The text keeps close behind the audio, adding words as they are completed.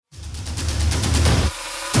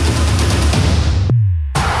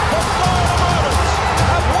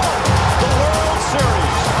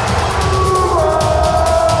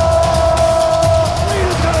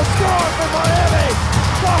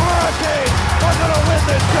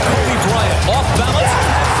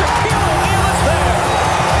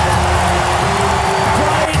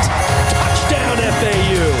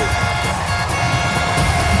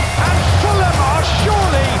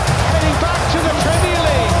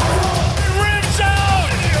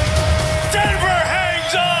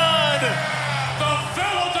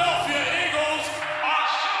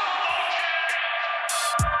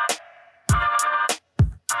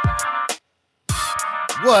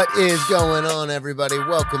What is going on, everybody?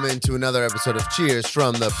 Welcome into another episode of Cheers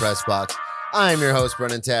from the Press Box. I am your host,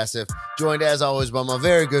 Brennan Tassif, joined as always by my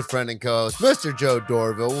very good friend and co-host, Mr. Joe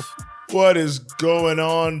Dorville. What is going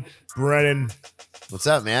on, Brennan? What's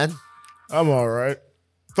up, man? I'm all right.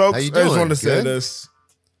 Folks, How you I doing? just want to say Good? this.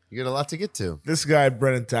 You got a lot to get to. This guy,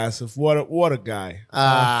 Brennan Tassif, what a guy.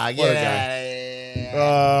 What what a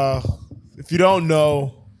guy. If you don't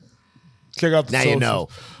know, check out the Now socials. you know.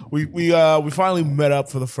 We finally met up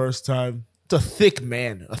for the first time. It's a thick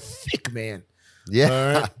man. Yeah.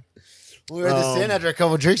 All right. We were at the stand after a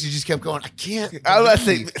couple of drinks. You just kept going, I can't. I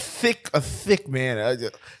say believe." a thick man.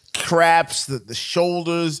 Traps, the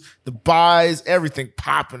shoulders, the buys, everything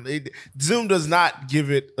popping. Zoom does not give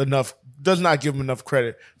him enough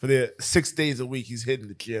credit for the 6 days a week he's hitting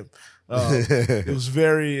the gym. It was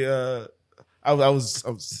very. I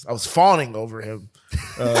was fawning over him.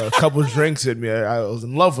 A couple of drinks in me. I was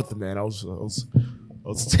in love with the man. I was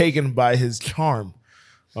taken by his charm.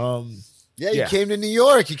 You came to New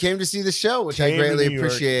York. You came to see the show, which I Came to greatly New York.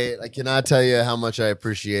 appreciate. I cannot tell you how much I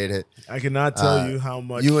appreciate it. I cannot tell you how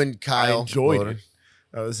much You and Kyle I enjoyed Loader. it.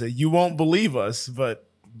 I would say you won't believe us, but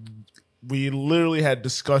we literally had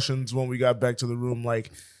discussions when we got back to the room.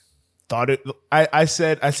 Like, I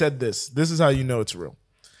said this. This is how you know it's real.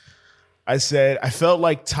 I said I felt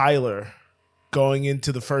like Tyler going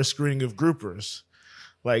into the first screening of Groupers.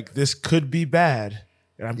 Like, this could be bad,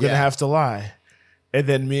 and I'm gonna have to lie. And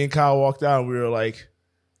then me and Kyle walked out, and we were like,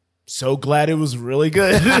 so glad it was really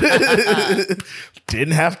good.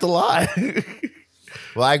 Didn't have to lie.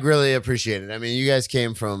 Well, I really appreciate it. I mean, you guys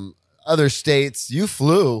came from other states. You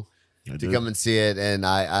flew to come and see it, and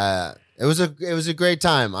it was a great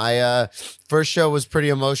time. First show was pretty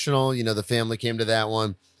emotional. You know, the family came to that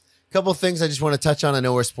one. A couple of things I just want to touch on. I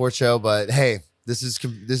know we're a sports show, but hey, this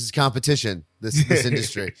is competition. This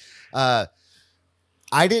industry.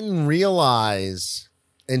 I didn't realize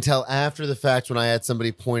until after the fact when I had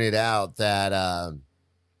somebody pointed out that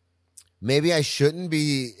maybe I shouldn't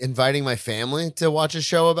be inviting my family to watch a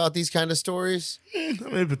show about these kind of stories. I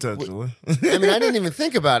mean, potentially. I mean, I didn't even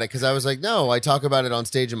think about it because I was like, no, I talk about it on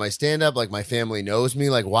stage in my stand-up. Like, my family knows me.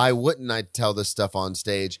 Like, why wouldn't I tell this stuff on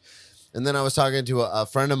stage? And then I was talking to a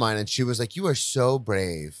friend of mine, and she was like, you are so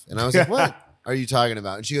brave. And I was like, what are you talking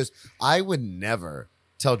about? And she goes, I would never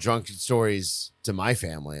tell drunk stories to my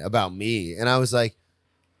family about me. And I was like,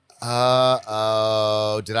 did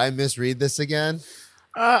I misread this again?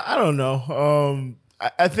 I don't know.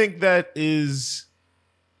 I think that's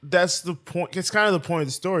the point. It's kind of the point of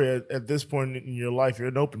the story. At this point in your life, you're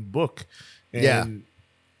an open book. And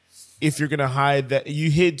if you're going to hide that,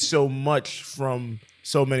 you hid so much from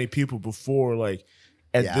so many people before, like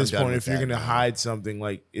at this point, if you're going to hide something,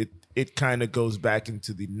 like it kind of goes back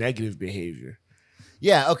into the negative behavior.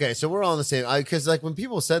 Yeah, okay, so we're all on the same, because like when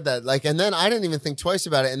people said that, like, and then I didn't even think twice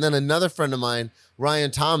about it, and then another friend of mine, Ryan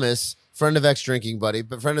Thomas, friend of X Drinking Buddy,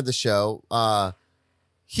 but friend of the show,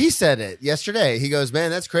 he said it yesterday. He goes, man,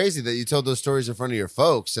 that's crazy that you told those stories in front of your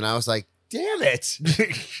folks, and I was like, damn it.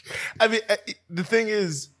 I mean, the thing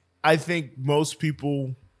is, I think most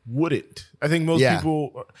people wouldn't. I think most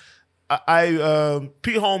people,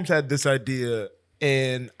 Pete Holmes had this idea,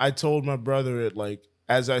 and I told my brother it, like,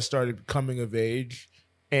 as I started coming of age.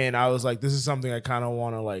 And I was like, this is something I kind of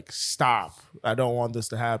want to like stop. I don't want this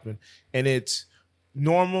to happen. And it's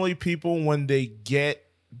normally people, when they get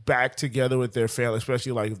back together with their family,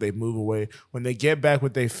 especially like if they move away, when they get back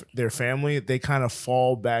with their family, they kind of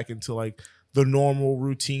fall back into like the normal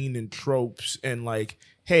routine and tropes and like,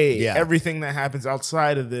 hey, everything that happens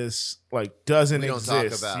outside of this like doesn't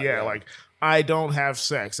exist. Talk about, like I don't have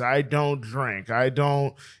sex. I don't drink. I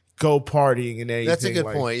don't go partying and anything. That's a good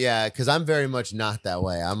point, yeah, because I'm very much not that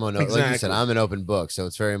way. Like you said, I'm an open book, so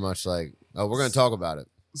it's very much like, oh, we're going to talk about it.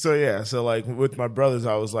 So like with my brothers,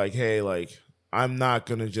 I was like, hey, like I'm not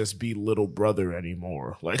going to just be little brother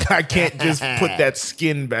anymore. Like I can't just put that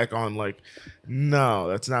skin back on. Like, no,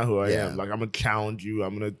 that's not who I am. Like I'm going to challenge you.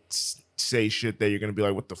 I'm going to say shit that you're going to be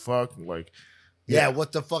like, what the fuck? Like,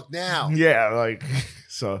 what the fuck now? Yeah, like,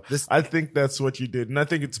 so I think that's what you did. And I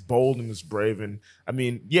think it's bold and it's brave. And I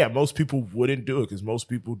mean, most people wouldn't do it because most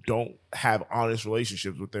people don't have honest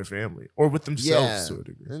relationships with their family or with themselves to a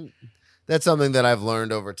degree. And that's something that I've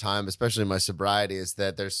learned over time, especially in my sobriety, is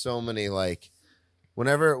that there's so many, like,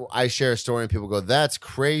 whenever I share a story and people go, that's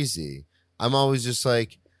crazy, I'm always just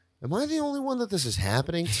like, am I the only one that this is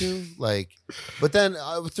happening to? Like, but then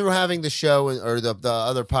through having the show or the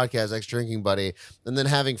other podcast, X Drinking Buddy, and then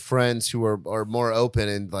having friends who are more open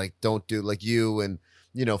and like don't do like you and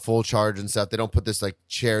full charge and stuff. They don't put this like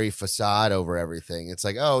cherry facade over everything. It's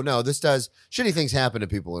like, oh no, shitty things happen to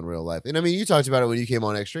people in real life. And I mean, you talked about it when you came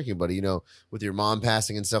on X Drinking Buddy, with your mom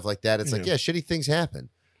passing and stuff like that. It's like, yeah, shitty things happen.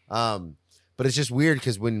 But it's just weird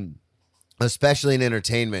because especially in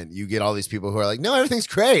entertainment, you get all these people who are like, no, everything's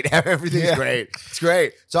great. Everything's great. It's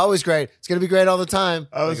great. It's always great. It's going to be great all the time.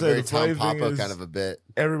 I was like a very Tom Papa kind of a bit.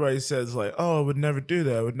 Everybody says like, oh, I would never do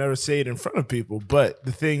that. I would never say it in front of people. But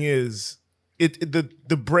the thing is,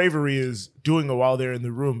 the bravery is doing it while they're in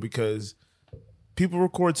the room, because people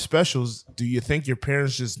record specials. Do you think your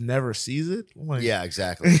parents just never sees it? Like, yeah,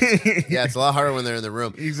 exactly. Yeah, it's a lot harder when they're in the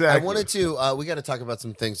room. Exactly. I wanted to, we got to talk about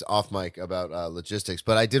some things off mic about logistics,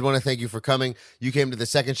 but I did want to thank you for coming. You came to the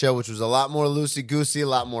second show, which was a lot more loosey-goosey, a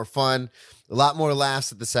lot more fun, a lot more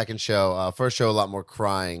laughs at the second show. First show, a lot more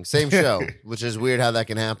crying. Same show, which is weird how that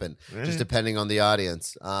can happen, just depending on the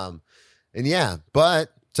audience.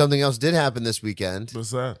 But something else did happen this weekend.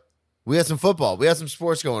 What's that? We had some football. We had some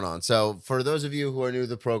sports going on. So for those of you who are new to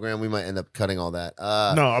the program, we might end up cutting all that.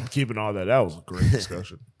 No, I'm keeping all that. That was a great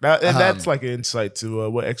discussion. That's like an insight to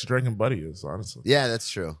what X Drinking Buddy is, honestly. Yeah, that's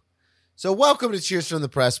true. So welcome to Cheers from the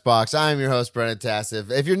Press Box. I'm your host, Brennan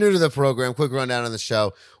Tassif. If you're new to the program, quick rundown on the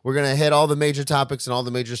show. We're going to hit all the major topics and all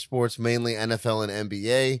the major sports, mainly NFL and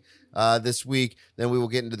NBA this week. Then we will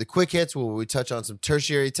get into the quick hits where we touch on some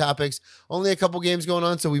tertiary topics. Only a couple games going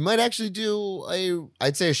on, so we might actually do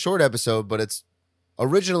I'd say a short episode, but it's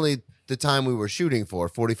originally the time we were shooting for,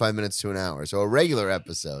 45 minutes to an hour. So a regular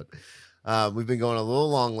episode. We've been going a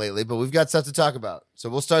little long lately, but we've got stuff to talk about. So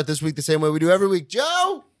we'll start this week the same way we do every week.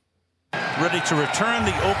 Joe! Ready to return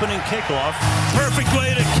the opening kickoff. Perfect way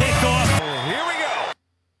to kick off. Here we go.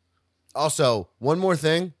 Also, one more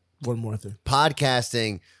thing.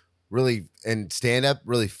 Podcasting really and stand-up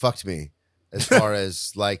really fucked me as far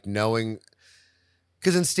as like knowing.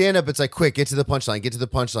 Because in stand-up, it's like, quick, get to the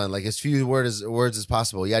punchline, like as few words as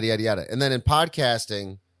possible, yada, yada, yada. And then in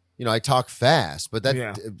podcasting, I talk fast, but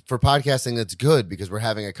for podcasting, that's good because we're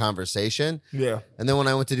having a conversation. Yeah. And then when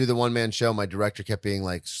I went to do the one-man show, my director kept being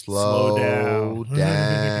like, slow down.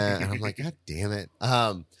 And I'm like, God damn it.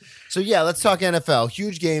 So yeah, let's talk NFL.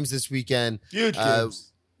 Huge games this weekend. Huge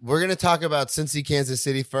games. We're going to talk about Cincy, Kansas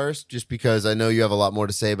City first, just because I know you have a lot more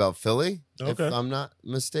to say about Philly, if I'm not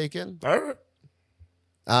mistaken. All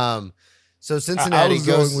right. So Cincinnati I was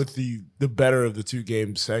going with the better of the two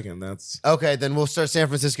games second. That's okay. Then we'll start San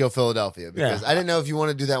Francisco, Philadelphia, because I didn't know if you want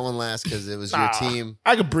to do that one last because it was your team.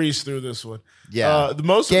 I could breeze through this one. Yeah,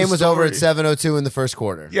 the game was over at 7:02 in the first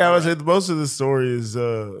quarter. Yeah, I was saying most of the story is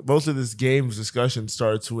most of this game's discussion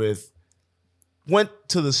starts with went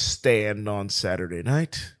to the stand on Saturday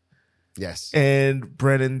night. Yes, and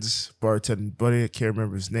Brennan's bartending buddy, I can't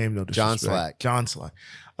remember his name. No disrespect. John Slack.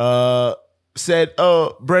 Said,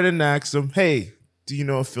 Brennan asked him, hey, do you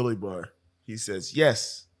know a Philly bar? He says,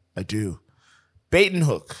 yes, I do. Bait and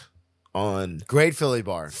Hook on great Philly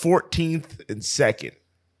bar, 14th and 2nd.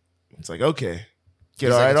 It's like, okay, get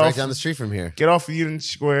right down the street from here. Get off of Union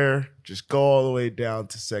Square, just go all the way down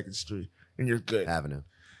to 2nd Street, and you're good.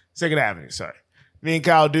 2nd Avenue, sorry. Me and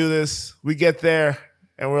Kyle do this. We get there,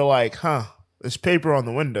 and we're like, there's paper on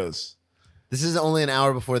the windows. This is only an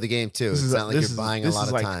hour before the game, too. It's not like you're buying a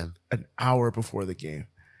lot of time. An hour before the game.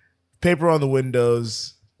 Paper on the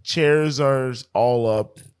windows. Chairs are all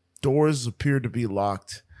up. Doors appear to be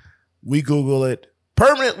locked. We Google it.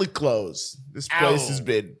 Permanently closed. This place has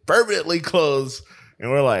been permanently closed.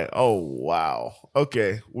 And we're like, oh, wow.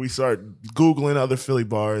 Okay. We start Googling other Philly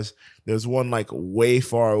bars. There's one like way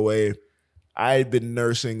far away. I had been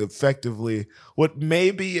nursing effectively what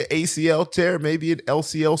may be an ACL tear, maybe an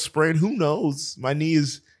LCL sprain. Who knows? My knee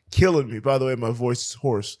is killing me. By the way, my voice is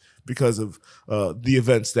hoarse because of the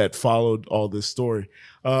events that followed all this story.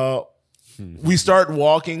 We start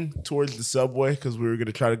walking towards the subway because we were going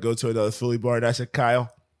to try to go to another Philly bar. And I said,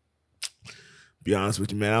 Kyle, be honest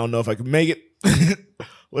with you, man, I don't know if I can make it.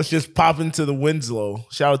 Let's just pop into the Winslow.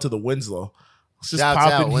 Shout out to the Winslow. Let's just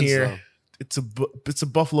pop in here. It's a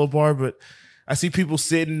Buffalo bar, but I see people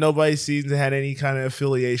sitting. Nobody seems to have any kind of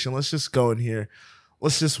affiliation. Let's just go in here.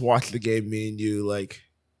 Let's just watch the game, me and you, like,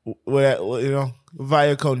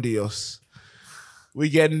 via con Dios. We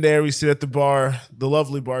get in there. We sit at the bar. The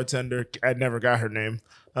lovely bartender, I never got her name.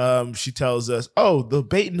 She tells us, the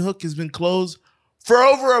Bait and Hook has been closed for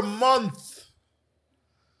over a month.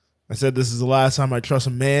 I said, this is the last time I trust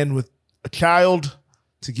a man with a child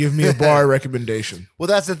to give me a bar recommendation. Well,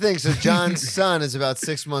 that's the thing. So John's son is about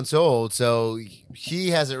 6 months old, so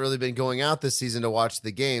he hasn't really been going out this season to watch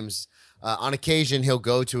the games. On occasion, he'll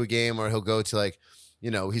go to a game or he'll go to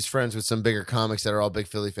he's friends with some bigger comics that are all big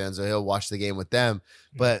Philly fans, so he'll watch the game with them.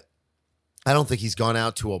 But I don't think he's gone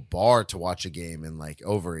out to a bar to watch a game in like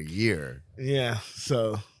over a year. Yeah.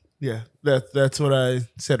 So yeah, that's what I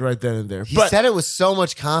said right then and there. He said it with so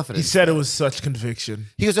much confidence. He said it was such conviction.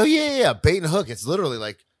 He goes, "Oh yeah, bait and hook. It's literally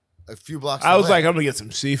like a few blocks." I was like, I'm gonna get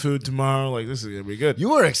some seafood tomorrow. Like, this is gonna be good. You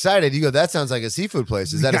were excited. You go, "That sounds like a seafood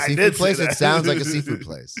place." Is that a I seafood did say place? that. It sounds like a seafood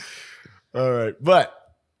place. All right, but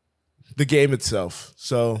the game itself.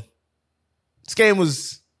 So this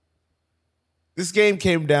game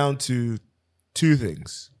came down to two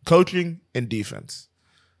things: coaching and defense.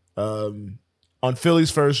 On Philly's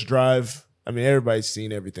first drive, I mean, everybody's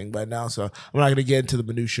seen everything by now, so I'm not going to get into the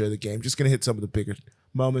minutia of the game. Just going to hit some of the bigger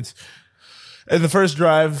moments. In the first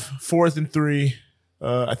drive, 4th and 3,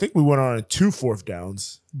 I think we went on 2 4th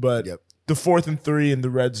downs, but the 4th and 3 in the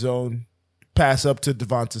red zone, pass up to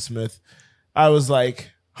Devonta Smith. I was like,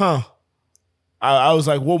 I was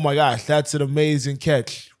like, oh my gosh, that's an amazing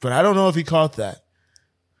catch. But I don't know if he caught that.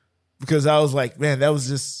 Because I was like, man, that was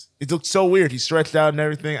just, it looked so weird. He stretched out and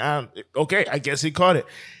everything. Okay, I guess he caught it.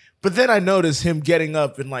 But then I noticed him getting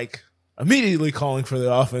up and like immediately calling for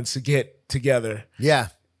the offense to get together. Yeah.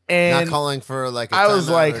 And not calling for like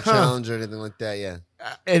a challenge or anything like that, yeah.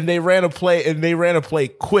 And they ran a play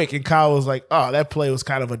quick, and Kyle was like, oh, that play was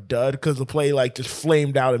kind of a dud because the play like just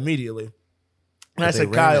flamed out immediately. And I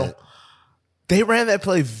said, Kyle, they ran that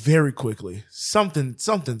play very quickly. Something's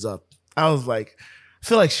up. I was like, I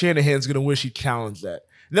feel like Shanahan's going to wish he challenged that.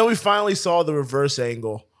 And then we finally saw the reverse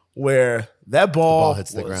angle where that ball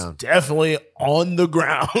hits the ground. Definitely on the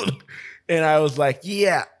ground. And I was like,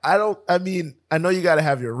 yeah, I know you got to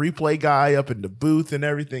have your replay guy up in the booth and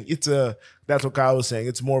everything. That's what Kyle was saying.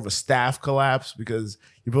 It's more of a staff collapse because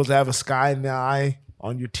you're supposed to have a sky in the eye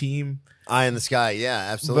on your team. Eye in the sky, yeah,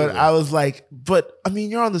 absolutely. But I was like,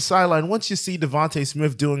 you're on the sideline. Once you see Devonta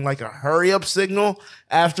Smith doing like a hurry up signal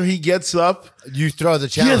after he gets up, you throw the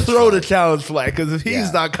challenge the challenge flag because if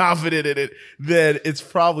he's not confident in it, then it's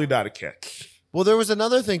probably not a catch. Well, there was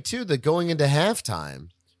another thing too that going into halftime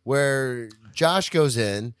where Josh goes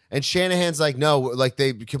in and Shanahan's like, no, like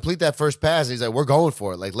they complete that first pass. And he's like, we're going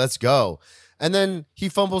for it. Like, let's go. And then he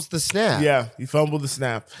fumbles the snap. Yeah, he fumbled the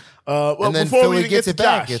snap. And then before Philly gets it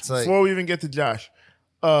back, it's like before we even get to Josh,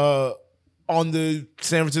 on the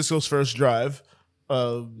San Francisco's first drive,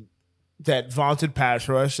 that vaunted pass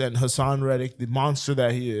rush and Hassan Reddick, the monster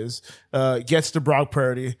that he is, gets to Brock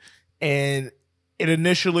Purdy, and it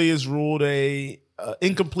initially is ruled a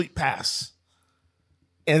incomplete pass,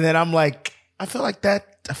 and then I'm like, I feel like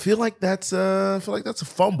that's a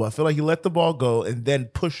fumble. I feel like he let the ball go and then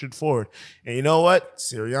pushed it forward. And you know what?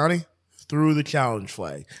 Sirianni threw the challenge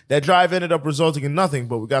flag. That drive ended up resulting in nothing,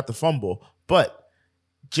 but we got the fumble. But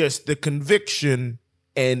just the conviction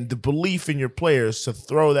and the belief in your players to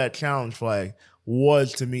throw that challenge flag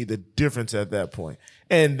was, to me, the difference at that point.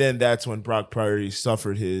 And then that's when Brock Purdy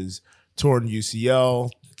suffered his torn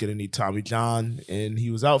UCL, going to need Tommy John, and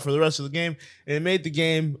he was out for the rest of the game. And it made the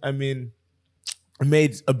game, it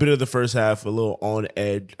made a bit of the first half a little on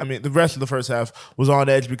edge. The rest of the first half was on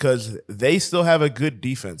edge because they still have a good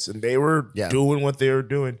defense, and they were doing what they were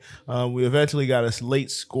doing. We eventually got a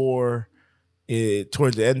late score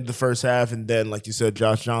towards the end of the first half, and then, like you said,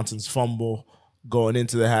 Josh Johnson's fumble going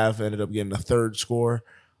into the half ended up getting a third score.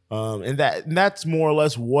 And that's more or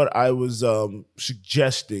less what I was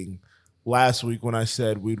suggesting last week when I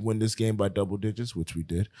said we'd win this game by double digits, which we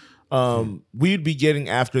did. We'd be getting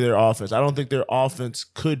after their offense. I don't think their offense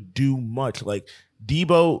could do much. Like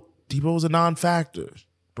Debo was a non-factor.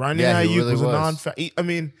 Brandon Ayuk was a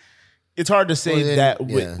non-factor. It's hard to say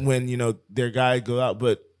when their guy go out,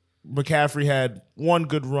 but McCaffrey had one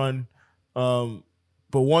good run. But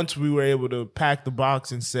once we were able to pack the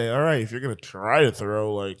box and say, all right, if you're gonna try to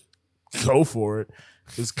throw, like, go for it,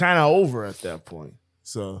 it's kind of over at that point.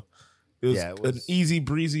 So it was an easy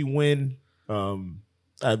breezy win.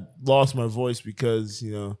 I lost my voice because,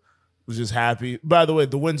 was just happy. By the way,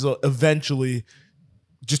 the Winslow eventually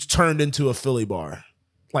just turned into a Philly bar.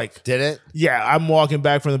 Like, did it? Yeah, I'm walking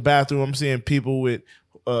back from the bathroom. I'm seeing people with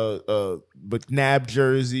McNabb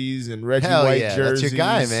jerseys and Reggie White jerseys. That's your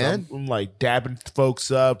guy, man. I'm like dabbing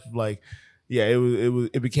folks up. Like, yeah,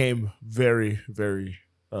 it became very, very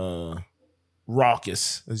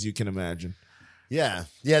raucous, as you can imagine. Yeah,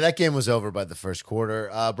 that game was over by the first quarter.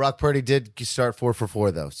 Brock Purdy did start 4 for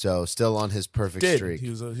 4 though, so still on his perfect streak. He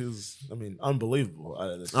was unbelievable.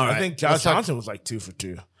 I think Josh Johnson was like 2 for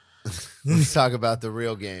 2. Let's talk about the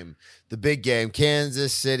real game, the big game.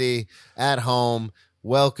 Kansas City at home,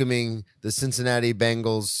 welcoming the Cincinnati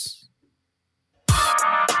Bengals.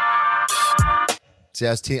 See,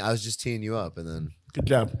 I was just teeing you up, and then good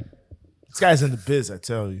job. This guy's in the biz, I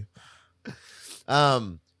tell you.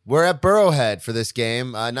 We're at Burrowhead for this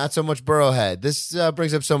game. Not so much Burrowhead. This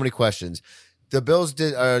brings up so many questions. The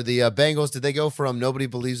Bengals, did they go from nobody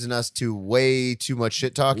believes in us to way too much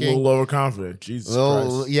shit talking? A little lower confident. Jesus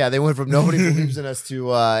Christ. Yeah, they went from nobody believes in us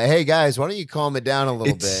to, hey, guys, why don't you calm it down a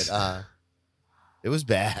little bit? It was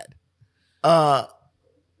bad.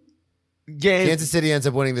 Kansas City ends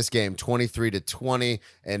up winning this game 23-20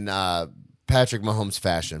 in Patrick Mahomes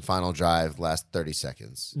fashion. Final drive, last 30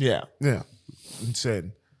 seconds. Yeah.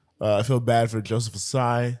 Insane. I feel bad for Joseph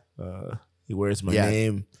Asai. He wears my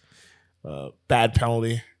name. Bad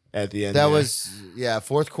penalty at the end. That was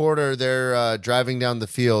fourth quarter. They're driving down the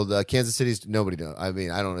field. Kansas City's nobody knows. I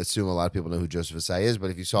mean, I don't assume a lot of people know who Joseph Asai is,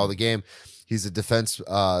 but if you saw the game, he's a defensive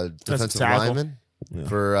lineman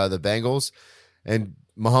for the Bengals, and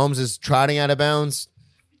Mahomes is trotting out of bounds.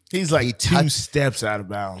 He's like two steps out of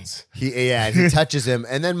bounds. He touches him,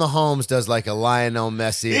 and then Mahomes does like a Lionel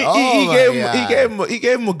Messi. He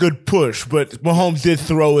gave him a good push, but Mahomes did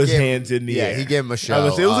throw his hands in the air. He gave him a show.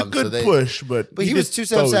 It was a good push, but he was 2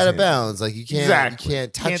 steps out of bounds. Like you can't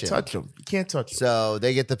touch him. You can't touch him. So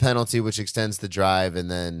they get the penalty, which extends the drive,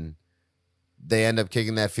 and then they end up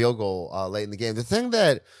kicking that field goal late in the game. The thing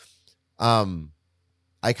that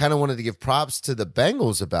I kind of wanted to give props to the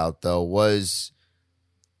Bengals about, though, was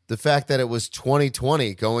the fact that it was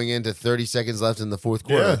 20-20 going into 30 seconds left in the fourth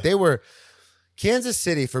quarter. Yeah. They were Kansas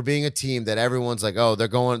City, for being a team that everyone's like, oh,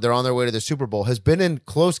 they're on their way to the Super Bowl, has been in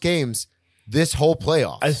close games this whole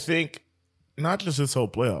playoff. I think not just this whole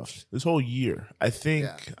playoffs, this whole year. I think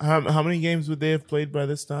how many games would they have played by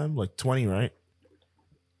this time? Like 20, right?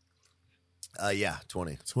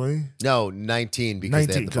 20. 20? No, 19 because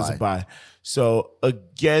they had the bye. So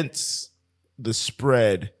against the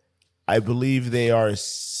spread, I believe they are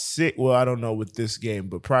well, I don't know with this game,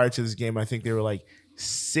 but prior to this game, I think they were like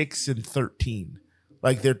 6-13.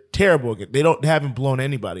 Like they're terrible. They haven't blown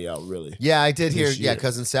anybody out really. Yeah, I did hear. Yeah,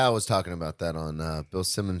 Cousin Sal was talking about that on Bill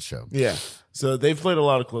Simmons' show. Yeah, so they've played a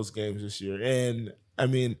lot of close games this year, and I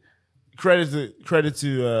mean, credit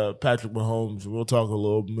to Patrick Mahomes. We'll talk a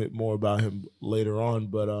little bit more about him later on,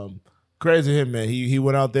 but credit to him, man. He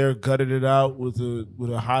went out there, gutted it out with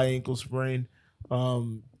a high ankle sprain,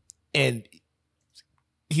 and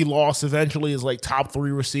he lost eventually his like top 3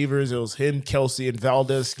 receivers. It was him, Kelsey, and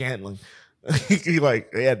Valdez-Scantling.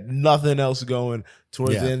 They had nothing else going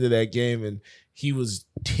towards the end of that game, and he was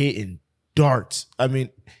hitting darts. I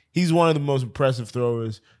mean, he's one of the most impressive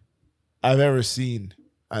throwers I've ever seen.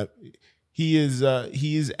 He is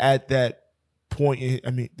at that point.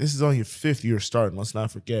 I mean, this is only your 5th year starting. Let's not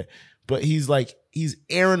forget. But he's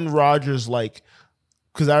Aaron Rodgers,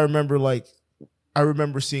 because I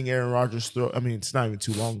remember seeing Aaron Rodgers throw. I mean, it's not even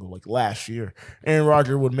too long ago, like last year. Aaron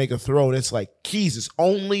Rodgers would make a throw, and it's like, Jesus,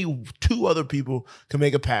 only 2 other people can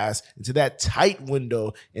make a pass into that tight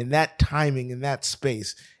window, and that timing, and that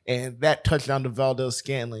space, and that touchdown to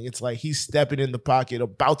Valdez-Scantling. It's like he's stepping in the pocket,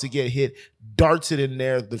 about to get hit, darts it in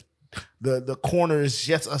there. The corner is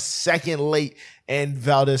just a second late, and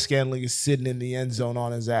Valdez-Scantling is sitting in the end zone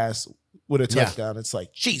on his ass with a touchdown. It's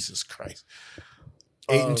like, Jesus Christ.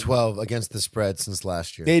 8-12 against the spread since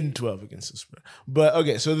last year. 8-12 against the spread. But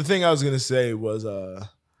okay, so the thing I was gonna say was,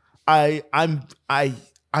 I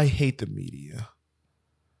hate the media.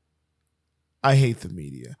 I hate the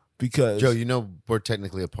media because Joe, you know we're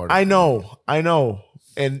technically a part of I know,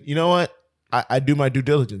 and you know what? I do my due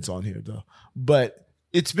diligence on here though. But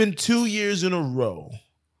it's been 2 years in a row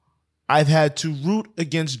I've had to root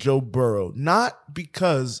against Joe Burrow, not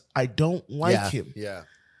because I don't like him. Yeah.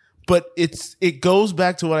 But it goes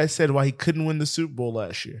back to what I said, why he couldn't win the Super Bowl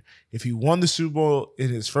last year. If he won the Super Bowl in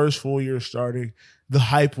his first full year starting, the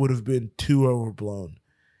hype would have been too overblown.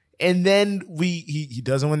 And then he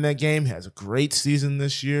doesn't win that game, has a great season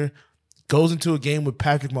this year, goes into a game with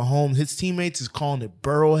Patrick Mahomes. His teammates is calling it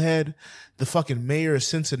Burrowhead. The fucking mayor of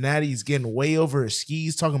Cincinnati is getting way over his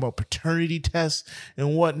skis, talking about paternity tests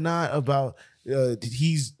and whatnot, about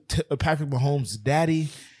he's Patrick Mahomes' daddy.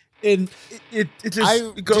 And it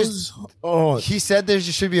goes on. He said there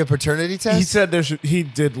should be a paternity test? He said he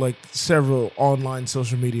did like several online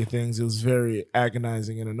social media things. It was very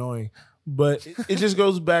agonizing and annoying. But it just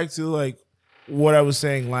goes back to like what I was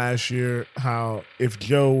saying last year, how if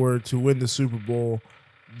Joe were to win the Super Bowl,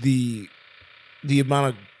 the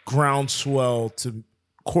amount of groundswell to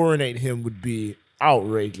coronate him would be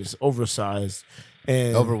outrageous, oversized.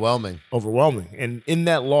 And overwhelming. And in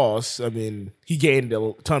that loss, I mean, he gained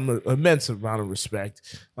immense amount of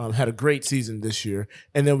respect, had a great season this year.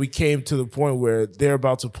 And then we came to the point where they're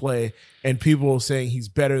about to play and people are saying he's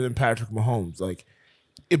better than Patrick Mahomes. Like,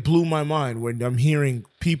 it blew my mind when I'm hearing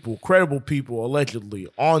people, credible people, allegedly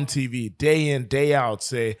on TV, day in, day out,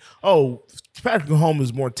 say, "Oh, Patrick Mahomes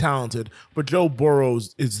is more talented, but Joe Burrow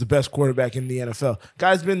is the best quarterback in the NFL."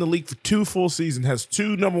 Guy's been in the league for 2 full seasons, has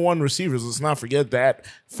 2 number 1 receivers. Let's not forget that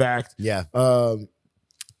fact. Yeah.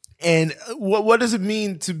 And what does it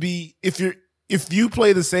mean to be if you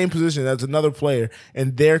play the same position as another player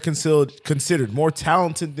and they're considered more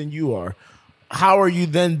talented than you are? How are you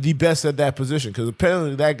then the best at that position? Because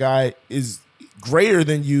apparently that guy is greater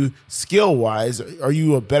than you skill-wise. Are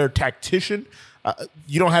you a better tactician?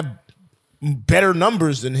 You don't have better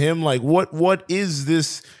numbers than him. Like, what is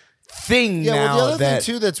this thing now? Well, the other thing,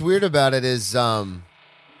 too, that's weird about it is like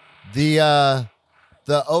you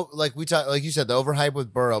said, the overhype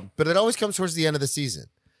with Burrow. But it always comes towards the end of the season.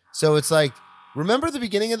 So it's like, remember the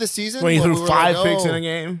beginning of the season? When he threw 5 picks in a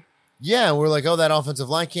game? Yeah, we're like, oh, that offensive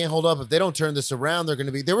line can't hold up. If they don't turn this around, they're going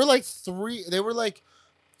to be. They were like 3. They were like,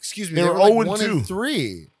 excuse me, they were like 0-2.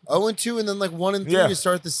 1-3, 0-2, and then like 1-3 to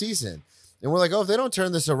start the season. And we're like, oh, if they don't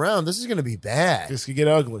turn this around, this is going to be bad. This could get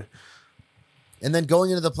ugly. And then going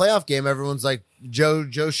into the playoff game, everyone's like, Joe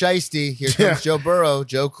Shiesty. Here comes Joe Burrow,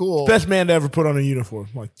 Joe Cool, best man to ever put on a uniform.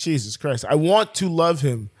 I'm like, Jesus Christ, I want to love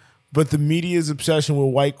him. But the media's obsession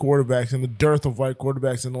with white quarterbacks and the dearth of white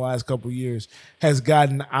quarterbacks in the last couple of years has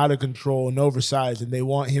gotten out of control and oversized, and they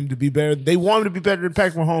want him to be better. They want him to be better than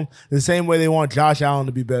Patrick Mahomes the same way they want Josh Allen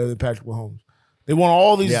to be better than Patrick Mahomes. They want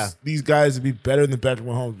all these guys to be better than Patrick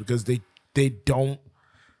Mahomes because they don't.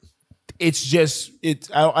 It's just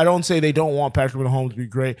I don't say they don't want Patrick Mahomes to be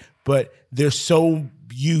great, but they're so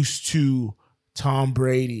used to Tom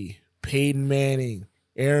Brady, Peyton Manning,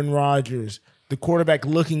 Aaron Rodgers, the quarterback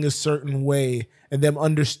looking a certain way and them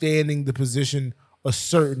understanding the position a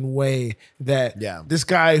certain way that this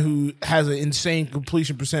guy who has an insane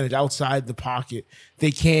completion percentage outside the pocket, they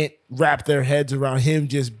can't wrap their heads around him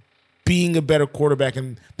just being a better quarterback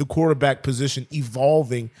and the quarterback position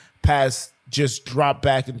evolving past just drop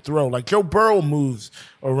back and throw. Like Joe Burrow moves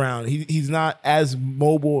around. He's not as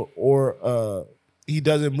mobile or he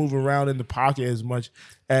doesn't move around in the pocket as much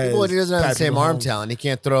as he doesn't have Patrick the same Mahomes. arm talent. He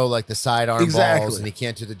can't throw like the sidearm balls, and he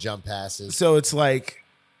can't do the jump passes. So it's like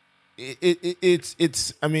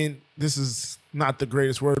it's. I mean, this is not the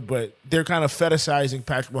greatest word, but they're kind of fetishizing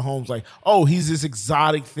Patrick Mahomes. Like, oh, he's this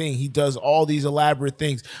exotic thing. He does all these elaborate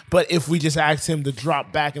things. But if we just ask him to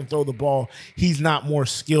drop back and throw the ball, he's not more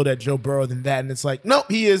skilled at Joe Burrow than that. And it's like, nope,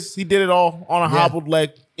 he is. He did it all on a hobbled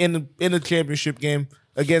leg in the championship game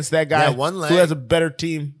against that guy who has a better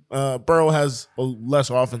team. Burrow has a less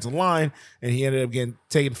offensive line, and he ended up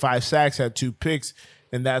taking 5 sacks, had 2 picks,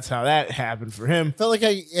 and that's how that happened for him. It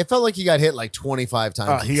felt like he got hit like 25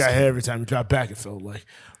 times. He got hit every time he dropped back, it felt like.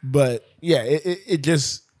 But yeah, it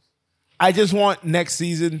just I just want next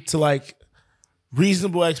season to like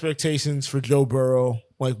reasonable expectations for Joe Burrow.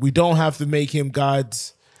 Like we don't have to make him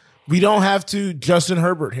God's. We don't have to Justin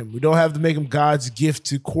Herbert him. We don't have to make him God's gift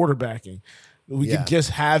to quarterbacking. We can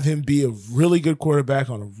just have him be a really good quarterback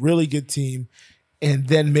on a really good team, and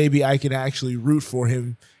then maybe I can actually root for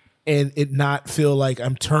him and it not feel like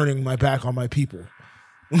I'm turning my back on my people.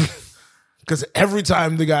 Because every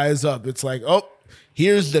time the guy is up, it's like, oh,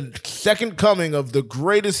 here's the second coming of the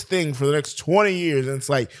greatest thing for the next 20 years. And it's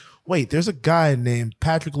like, wait, there's a guy named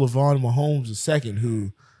Patrick LaVon Mahomes II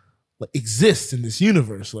who exists in this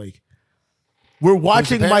universe. Like, we're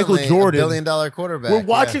watching Michael Jordan, $1 billion quarterback. We're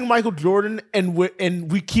watching Michael Jordan, and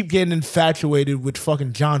we keep getting infatuated with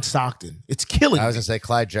fucking John Stockton. It's killing me. I was gonna say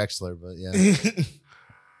Clyde Drexler, but yeah.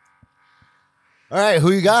 All right,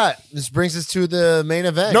 who you got? This brings us to the main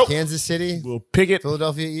event. Nope. Kansas City. We'll pick it.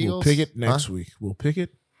 Philadelphia Eagles. We'll pick it next week. We'll pick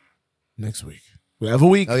it next week. We have a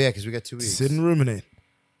week. Oh yeah, because we got 2 weeks. Sit and ruminate.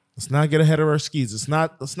 Let's not get ahead of our skis.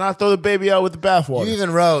 Let's not throw the baby out with the bathwater. You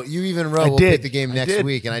even wrote we'll pick the game next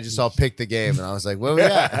week, and I just saw pick the game, and I was like, where we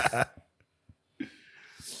at?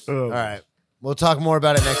 All right. We'll talk more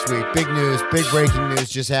about it next week. Big news, big breaking news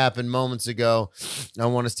just happened moments ago. I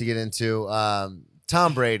want us to get into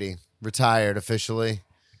Tom Brady retired officially.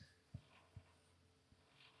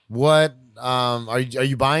 What are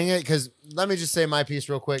you buying it? Because let me just say my piece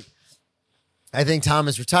real quick. I think Tom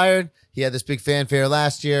is retired. He had this big fanfare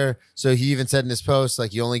last year, so he even said in his post,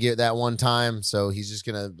 like, you only get that one time, so he's just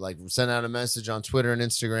gonna like send out a message on Twitter and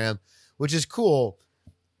Instagram, which is cool.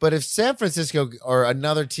 But if San Francisco or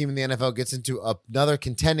another team in the NFL gets into another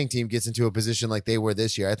contending team gets into a position like they were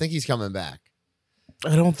this year, I think he's coming back.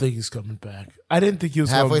 I don't think he's coming back. I didn't think he was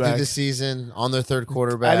halfway coming back. through the season on their third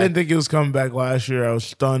quarterback. I didn't think he was coming back last year. I was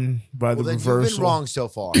stunned by the reversal. You've been wrong so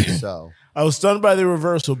far. So I was stunned by the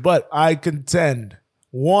reversal, but I contend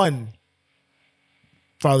 1,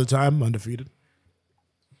 Father Time undefeated.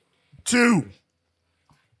 2.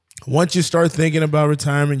 Once you start thinking about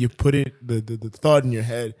retirement, you put it the thought in your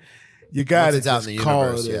head. You got to just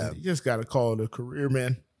call it. Yeah. You just got to call it a career,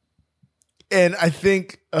 man. And I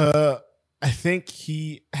think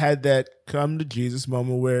he had that come to Jesus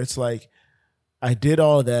moment where it's like, I did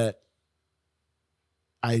all that.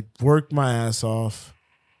 I worked my ass off.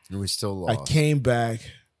 And we still lost. I came back.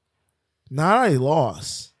 Not I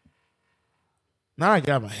lost. Not I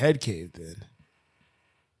got my head caved in.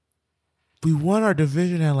 We won our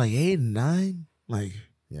division at like 8 and 9. Like,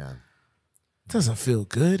 yeah, doesn't feel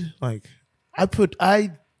good. Like,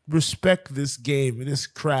 I respect this game and this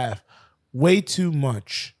craft way too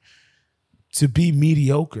much to be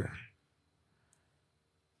mediocre.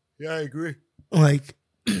 Yeah, I agree. Like,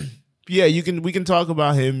 yeah, we can talk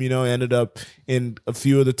about him. Ended up in a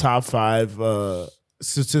few of the top 5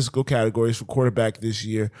 statistical categories for quarterback this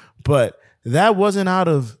year, but that wasn't out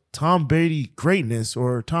of Tom Brady greatness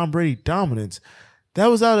or Tom Brady dominance. That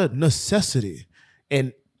was out of necessity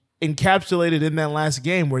and encapsulated in that last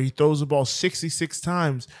game where he throws the ball 66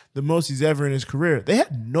 times, the most he's ever in his career. They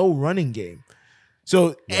had no running game.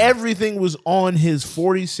 So everything was on his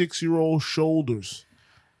 46-year-old shoulders.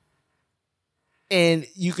 And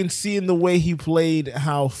you can see in the way he played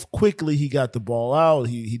how quickly he got the ball out.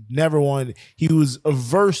 He never wanted. He was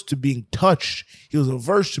averse to being touched. He was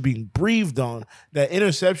averse to being breathed on. That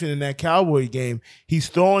interception in that Cowboy game, he's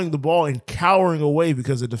throwing the ball and cowering away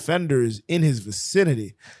because the defender is in his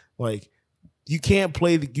vicinity. Like, you can't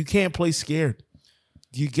play scared.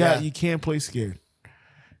 You can't play scared.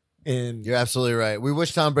 And you're absolutely right. We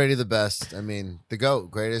wish Tom Brady the best. I mean, the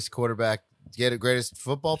GOAT, greatest quarterback. Greatest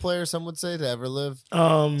football player, some would say, to ever live.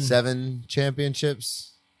 7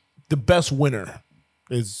 championships. The best winner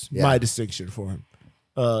is my distinction for him.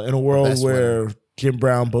 In a world where Jim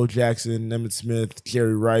Brown, Bo Jackson, Emmitt Smith,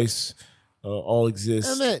 Jerry Rice all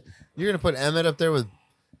exist. Emmitt. You're going to put Emmitt up there with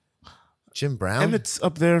Jim Brown? Emmitt's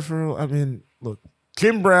up there look,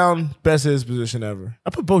 Jim Brown, best at his position ever. I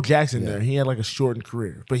put Bo Jackson there. He had like a shortened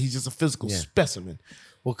career, but he's just a physical specimen.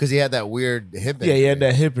 Well, because he had that weird hip injury. Yeah, he had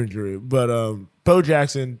that hip injury. But Bo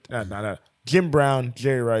Jackson, Jim Brown,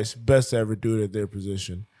 Jerry Rice, best to ever do it at their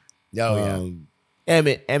position.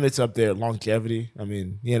 Emmitt's up there, longevity. I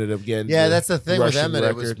mean, he ended up getting that's the thing with Emmitt.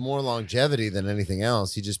 It was more longevity than anything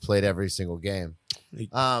else. He just played every single game. Do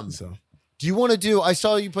you want to do, I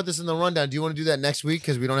saw you put this in the rundown. Do you want to do that next week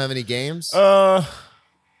because we don't have any games?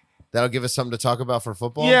 That'll give us something to talk about for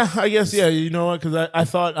football? Yeah, I guess, yeah. You know what? Because I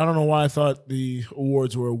thought, I don't know why I thought the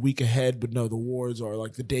awards were a week ahead, but no, the awards are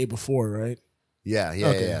like the day before, right?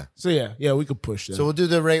 Yeah. So, yeah, we could push that. So we'll do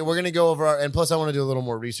the rate. We're going to go over and plus I want to do a little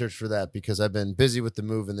more research for that because I've been busy with the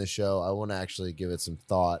move in this show. I want to actually give it some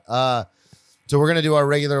thought. So we're going to do our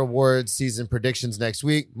regular awards season predictions next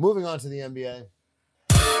week. Moving on to the NBA.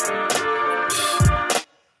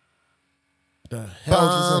 The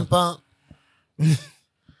hell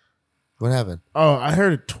What happened? Oh, I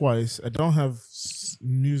heard it twice. I don't have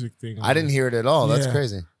music thing on. I didn't hear it at all. That's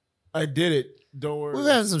crazy. I did it. Don't worry. We've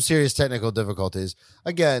had some serious technical difficulties.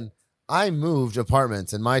 Again, I moved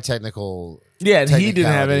apartments and my technical he didn't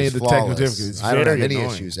have any of the technical difficulties. I don't have any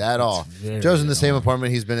issues at all. Joe's in the same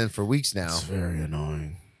apartment he's been in for weeks now. It's very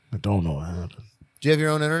annoying. I don't know what happened. Do you have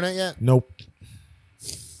your own internet yet? Nope.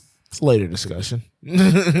 It's later discussion.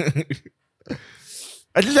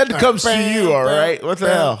 I just had to come see you, all right? What the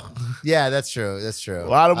hell? Yeah, that's true. A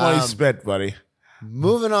lot of money spent, buddy.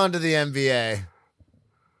 Moving on to the NBA.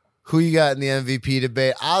 Who you got in the MVP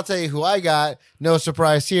debate? I'll tell you who I got. No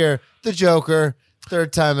surprise here. The Joker.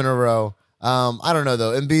 3rd time in a row. I don't know,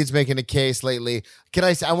 though. Embiid's making a case lately.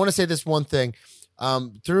 I want to say this one thing.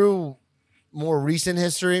 Through more recent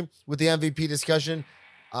history with the MVP discussion,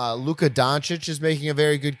 Luka Doncic is making a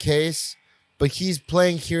very good case. But he's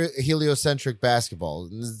playing heliocentric basketball.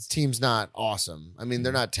 The team's not awesome. I mean,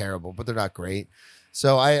 they're not terrible, but they're not great.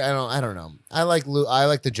 So I don't know. I like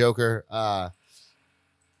the Joker.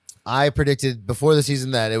 I predicted before the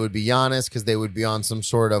season that it would be Giannis because they would be on some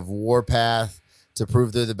sort of warpath to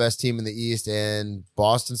prove they're the best team in the East, and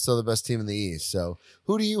Boston's still the best team in the East. So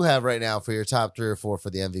who do you have right now for your top 3 or 4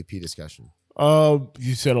 for the MVP discussion?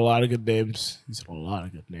 You said a lot of good names.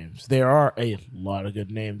 There are a lot of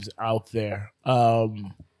good names out there. I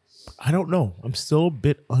don't know. I'm still a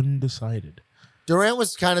bit undecided. Durant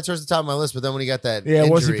was kind of towards the top of my list, but then when he got that injury,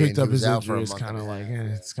 once he picked up his injury, it's kind of like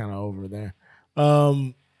it's kind of over there.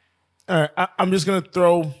 All right, I'm just gonna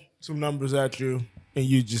throw some numbers at you, and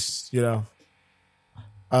you just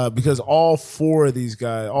because all 5 of these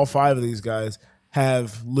guys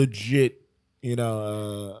have legit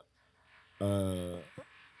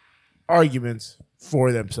arguments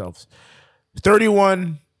for themselves.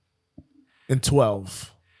 31 and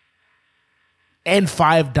 12. And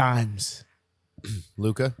 5 dimes.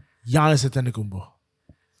 Luka? Giannis Antetokounmpo.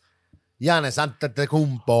 Giannis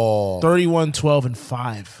Antetokounmpo. 31, 12, and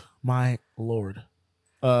 5. My Lord.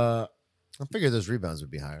 I figured those rebounds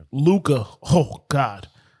would be higher. Luka. Oh, God.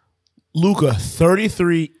 Luka,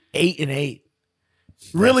 33, 8, and 8.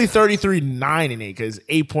 Really 33, 9, and 8, because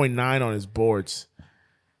 8.9 on his boards.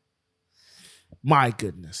 My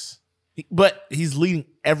goodness. But he's leading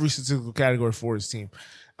every statistical category for his team.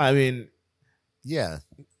 I mean, yeah.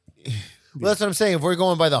 Well, that's what I'm saying. If we're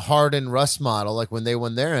going by the Harden Russ model, like when they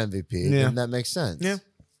won their MVP, then that makes sense. Yeah.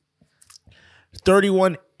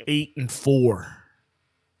 31, 8, and 4.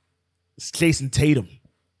 It's Jason Tatum.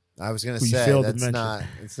 I was going to say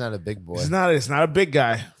it's not a big boy. It's not a big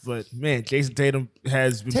guy, but man, Jason Tatum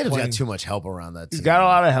has been Tatum's playing. got too much help around that team. He's got a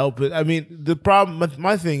lot of help. But I mean, the problem,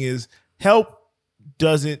 my thing is, help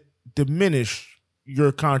doesn't diminish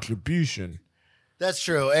your contribution. That's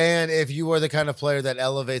true. And if you are the kind of player that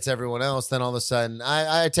elevates everyone else, then all of a sudden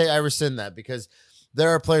I rescind that, because there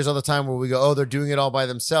are players all the time where we go, oh, they're doing it all by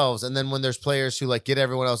themselves. And then when there's players who like get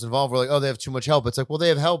everyone else involved, we're like, oh, they have too much help. It's like, well, they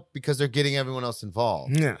have help because they're getting everyone else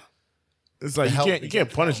involved. Yeah. It's like you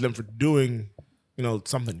can't punish them for doing,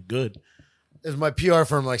 something good. As my PR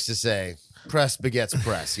firm likes to say, press begets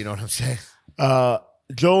press. You know what I'm saying?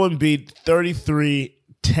 Joel Embiid, 33,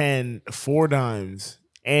 10, 4 dimes,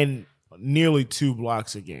 and nearly 2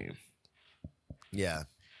 blocks a game. Yeah.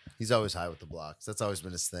 He's always high with the blocks. That's always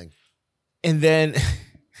been his thing. And then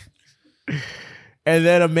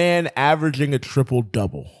a man averaging a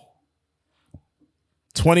triple-double.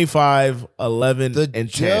 25, 11, and 10. The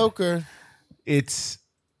Joker. It's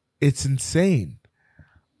insane.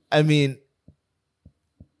 I mean,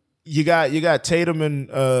 you got Tatum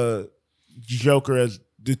and Joker as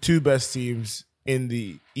the 2 best teams in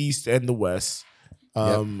the East and the West.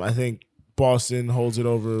 I think Boston holds it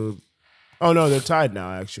over. Oh no, they're tied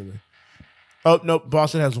now, actually. Oh no,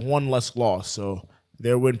 Boston has 1 less loss, so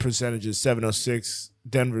their win percentage is 706.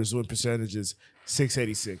 Denver's win percentage is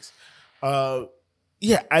 686.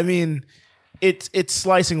 Yeah, I mean, it's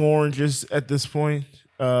slicing oranges at this point.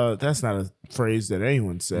 That's not a phrase that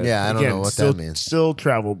anyone said. Yeah, I don't know what that means. Still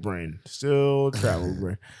travel brain.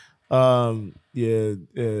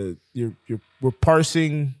 We're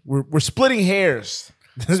parsing. We're splitting hairs.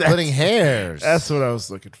 Splitting hairs. That's what I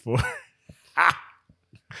was looking for.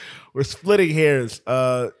 We're splitting hairs.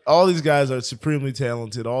 All these guys are supremely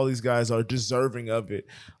talented. All these guys are deserving of it.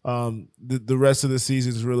 The rest of the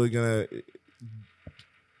season is really gonna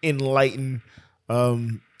enlighten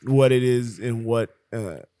what it is and what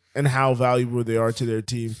and how valuable they are to their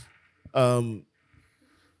team.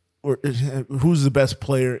 Or who's the best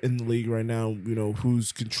player in the league right now?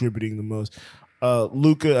 Who's contributing the most?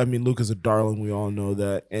 Luka. I mean, Luka's a darling. We all know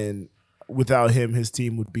that, and without him, his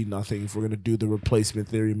team would be nothing. If we're gonna do the replacement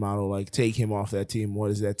theory model, like take him off that team, what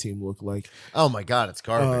does that team look like? Oh my God, it's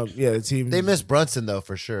garbage. The team. They miss Brunson though,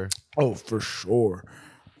 for sure. Oh, for sure.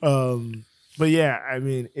 But yeah, I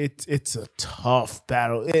mean, it's a tough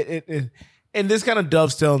battle. And this kind of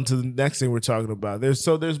dovetails into the next thing we're talking about. There's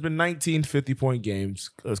been 19 50-point games,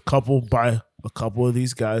 a couple of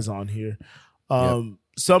these guys on here.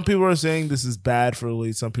 Some people are saying this is bad for the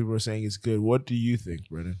league. Some people are saying it's good. What do you think,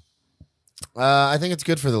 Brennan? I think it's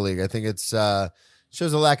good for the league. I think it's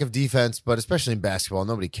shows a lack of defense, but especially in basketball,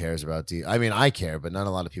 nobody cares about I mean, I care, but not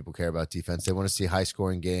a lot of people care about defense. They want to see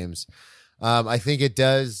high-scoring games. I think it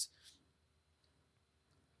does.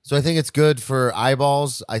 So I think it's good for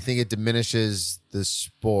eyeballs. I think it diminishes the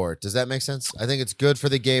sport. Does that make sense? I think it's good for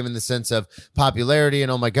the game in the sense of popularity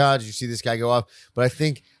and, oh my God, did you see this guy go off? But I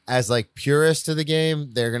think as like purists to the game,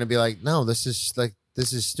 they're going to be like, no, this is stupid.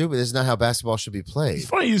 This is not how basketball should be played. It's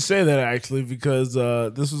funny you say that, actually, because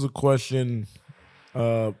this was a question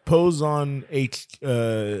posed on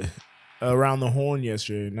Around the Horn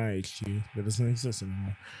yesterday, not HQ, that doesn't exist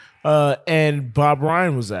anymore. And Bob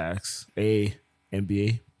Ryan was asked, a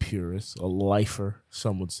NBA purist, a lifer,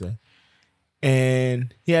 some would say,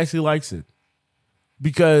 and he actually likes it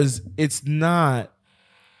because it's not.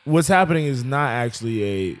 What's happening is not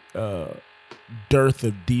actually a dearth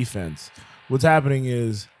of defense. What's happening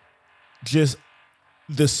is just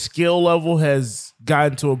the skill level has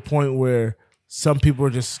gotten to a point where some people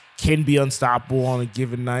can be unstoppable on a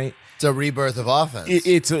given night. It's a rebirth of offense.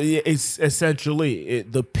 It's essentially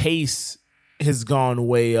the pace has gone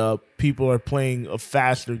way up. People are playing a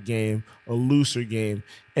faster game, a looser game,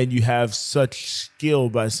 and you have such skill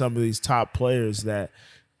by some of these top players that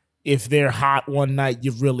if they're hot one night,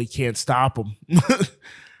 you really can't stop them.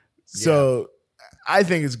 So I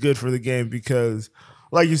think it's good for the game because,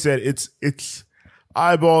 like you said, it's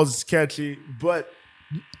eyeballs. It's catchy, but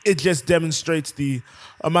it just demonstrates the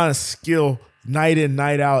amount of skill night in,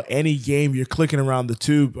 night out. Any game you're clicking around the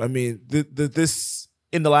tube. I mean, this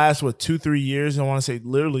in the last 2-3 years, I want to say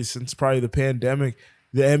literally since probably the pandemic,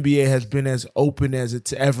 the NBA has been as open as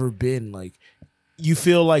it's ever been. Like, you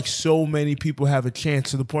feel like so many people have a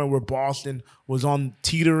chance, to the point where Boston was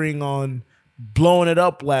teetering on blowing it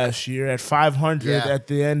up last year at 500 at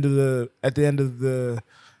the end of the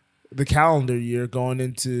calendar year going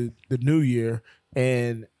into the new year,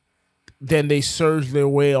 and then they surged their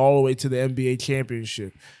way all the way to the NBA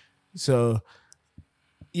championship. So,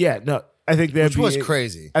 yeah, no, I think the NBA was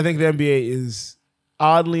crazy. I think the NBA is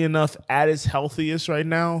oddly enough at its healthiest right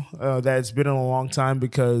now. That it's been in a long time,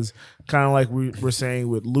 because kind of like we were saying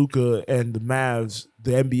with Luka and the Mavs,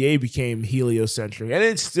 the NBA became heliocentric, and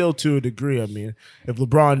it's still to a degree. I mean, if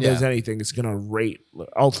LeBron does anything, it's gonna rate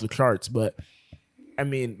off the charts. But I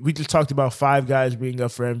mean, we just talked about 5 guys being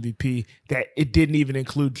up for MVP. That it didn't even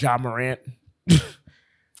include Ja Morant.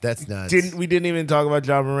 That's nuts. We didn't even talk about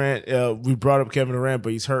Ja Morant. We brought up Kevin Durant,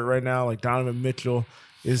 but he's hurt right now. Like, Donovan Mitchell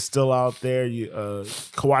is still out there.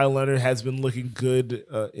 Kawhi Leonard has been looking good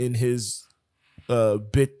in his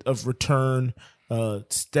bit of return.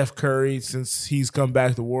 Steph Curry, since he's come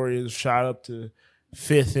back, the Warriors shot up to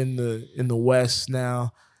 5th in the West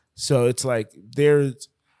now. So it's like there's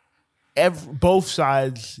both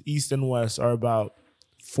sides, East and West, are about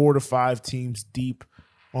 4 to 5 teams deep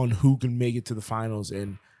on who can make it to the finals,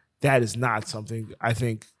 and that is not something I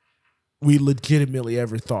think we legitimately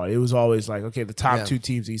ever thought. It was always like, okay, the top 2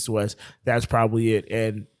 teams, East to West, that's probably it,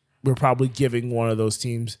 and we're probably giving one of those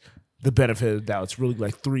teams the benefit of the doubt. It's really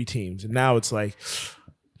like 3 teams, and now it's like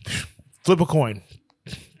flip a coin,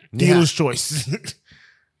 dealer's choice.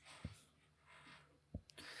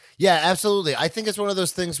 Yeah, absolutely. I think it's one of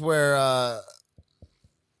those things where, I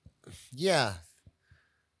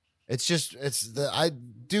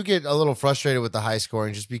do get a little frustrated with the high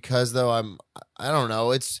scoring, just because, though, I don't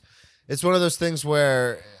know. It's one of those things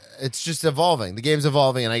where it's just evolving. The game's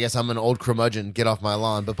evolving, and I guess I'm an old curmudgeon. Get off my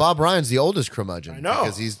lawn. But Bob Ryan's the oldest curmudgeon. I know.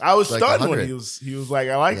 Because I was like stunned 100. when he was like,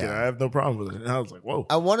 I like it. I have no problem with it. And I was like, whoa.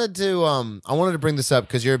 I wanted to bring this up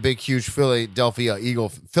because you're a big, huge Philadelphia Eagle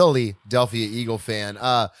fan.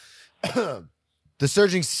 The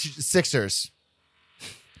surging Sixers.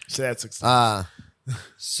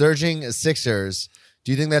 Surging Sixers.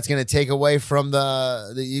 Do you think that's going to take away from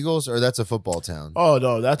the Eagles, or that's a football town? Oh,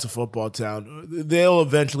 no, that's a football town. They'll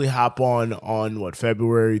eventually hop on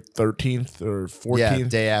February 13th or 14th? Yeah,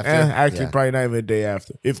 day after. Probably not even a day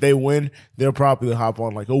after. If they win, they'll probably hop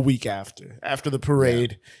on like a week after the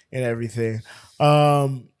parade and everything.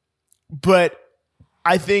 But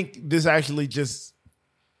I think this actually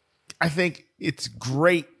I think it's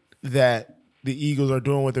great that the Eagles are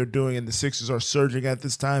doing what they're doing and the Sixers are surging at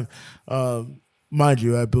this time. Mind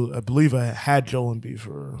you, I believe I had Joel Embiid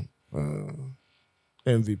for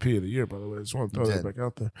MVP of the year, by the way. I just want to throw that back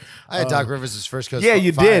out there. I had Doc Rivers' first coach. Yeah,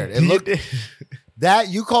 you fired. did. That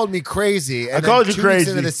you called me crazy. And I called you 2 crazy. weeks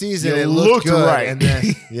into the season, You it looked good, right. and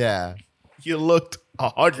then You looked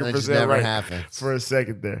 100% right happened for a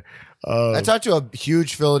second there. I talked to a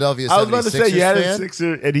huge Philadelphia 76ers I was about to say you had fan. a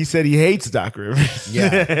Sixer, and he said he hates Doc Rivers.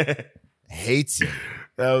 Yeah, hates it.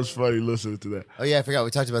 That was funny listening to that. Oh yeah, I forgot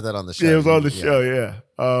we talked about that on the show. Yeah, it was on the show. Yeah.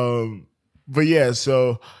 But yeah,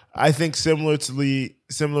 so I think similarly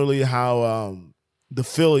how the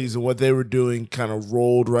Phillies and what they were doing kind of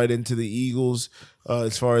rolled right into the Eagles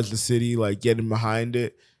as far as the city like getting behind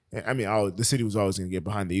it. I mean, the city was always going to get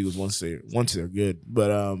behind the Eagles once they're good,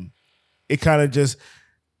 but it kind of just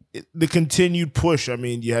the continued push. I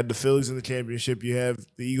mean, you had the Phillies in the championship, you have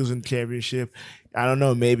the Eagles in the championship. I don't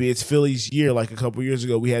know, maybe it's Philly's year. Like a couple years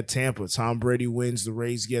ago, we had Tampa. Tom Brady wins, the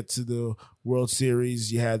Rays get to the World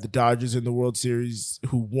Series. You had the Dodgers in the World Series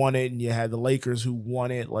who won it, and you had the Lakers who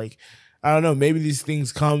won it. Like, I don't know, maybe these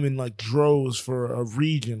things come in like droves for a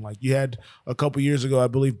region. Like you had a couple years ago, I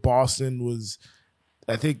believe Boston was,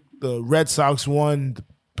 I think the Red Sox won,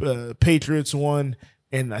 the Patriots won,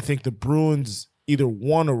 and I think the Bruins either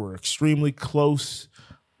won or were extremely close.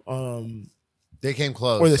 They came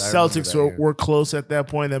close. Or the Celtics were close at that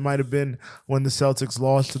point. That might have been when the Celtics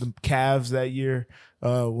lost to the Cavs that year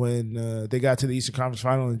when they got to the Eastern Conference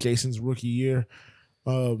Final in Jason's rookie year.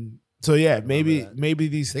 So, yeah, maybe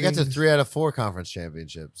these They got to 3 out of 4 conference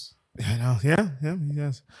championships. I know. Yeah,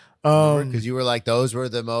 yes. Because you were like, those were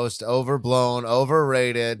the most overblown,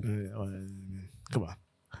 overrated. Come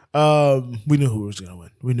on. We knew who was going to win.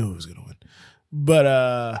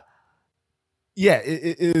 But, yeah,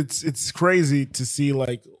 it's crazy to see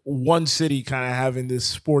like one city kind of having this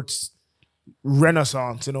sports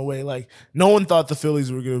renaissance in a way. Like no one thought the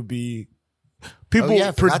Phillies were going to be. People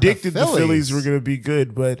predicted the Phillies were going to be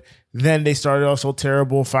good, but then they started off so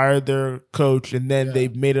terrible, fired their coach, and then they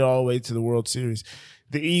made it all the way to the World Series.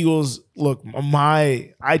 The Eagles, look,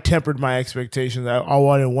 I tempered my expectations. I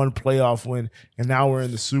wanted one playoff win, and now we're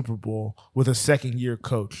in the Super Bowl with a second-year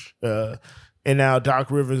coach. And now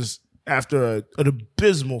Doc Rivers, after an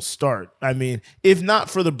abysmal start, I mean, if not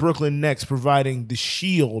for the Brooklyn Nets providing the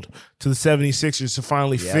shield to the 76ers to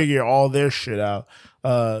finally figure all their shit out,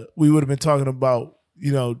 we would have been talking about,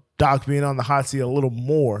 Doc being on the hot seat a little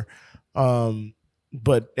more.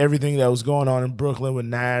 But everything that was going on in Brooklyn with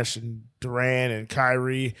Nash and Durant and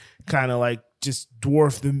Kyrie kind of like just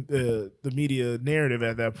dwarfed the media narrative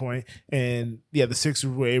at that point. And the Sixers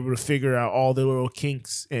were able to figure out all their little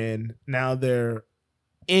kinks, and now they're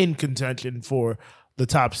in contention for the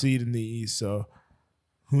top seed in the East. So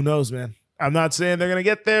who knows, man? I'm not saying they're going to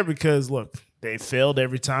get there because, look, they failed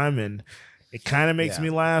every time, and it kind of makes me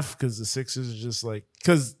laugh because the Sixers are just like,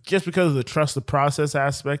 because of the trust the process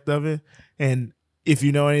aspect of it. And if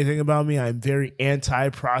you know anything about me, I'm very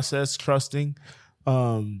anti-process trusting.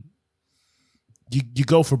 You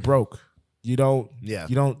go for broke. You don't lay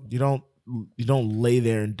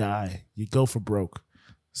there and die. You go for broke.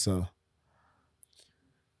 So,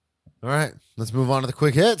 all right, let's move on to the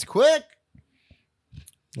quick hits. Quick.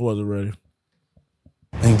 I wasn't ready.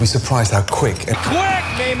 And you'll be surprised how quick.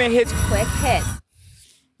 Naaman hits. Quick hits.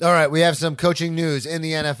 All right, we have some coaching news in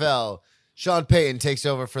the NFL. Sean Payton takes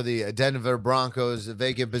over for the Denver Broncos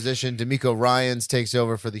vacant position. DeMeco Ryans takes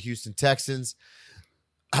over for the Houston Texans.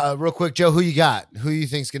 Real quick, Joe, who you got? Who you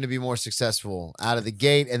think is going to be more successful out of the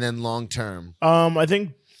gate and then long term? I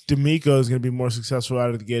think DeMeco is going to be more successful out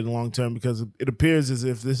of the gate and long term because it appears as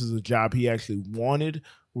if this is a job he actually wanted,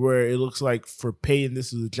 where it looks like for Payton,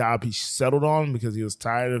 this is a job he settled on because he was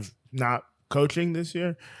tired of not coaching this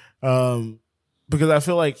year. Because I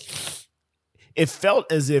feel like it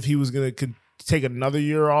felt as if he was going to take another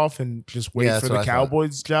year off and just wait for the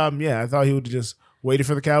Cowboys job. Yeah, I thought he would have just waited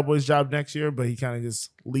for the Cowboys job next year, but he kind of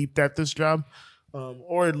just leaped at this job.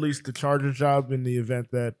 Or at least the Chargers job in the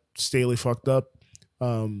event that Staley fucked up.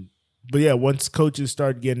 But yeah, once coaches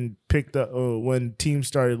started getting picked up, when teams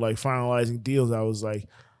started like finalizing deals, I was like,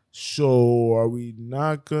 so are we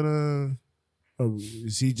not going to,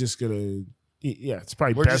 is he just going to, it's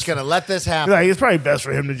probably we're just gonna let this happen. Like, it's probably best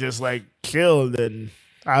for him to just like kill than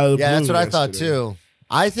out of the blue. That's what I thought too.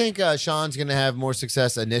 I think Sean's gonna have more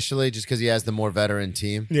success initially just because he has the more veteran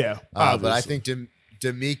team. Yeah, but I think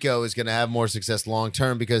DeMeco is gonna have more success long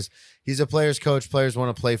term because he's a player's coach. Players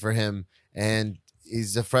want to play for him, and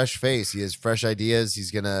he's a fresh face. He has fresh ideas.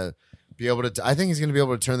 He's gonna be able to. I think he's gonna be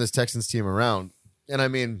able to turn this Texans team around. And I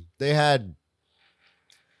mean, they had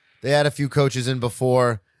a few coaches in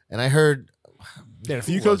before, and I heard. Yeah, a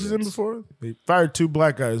few coaches in before. They fired 2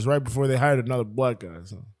 black guys right before they hired another black guy.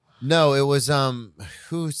 So. No, it was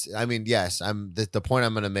who's. I mean, yes. The point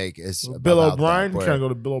I'm going to make is Bill O'Brien. Trying to go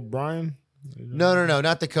to Bill O'Brien. No,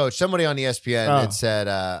 not the coach. Somebody on ESPN had said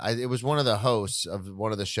it was one of the hosts of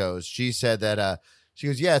one of the shows. She said that she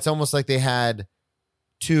goes, yeah, it's almost like they had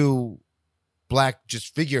 2 black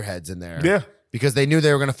just figureheads in there. Yeah. Because they knew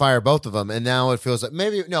they were going to fire both of them, and now it feels like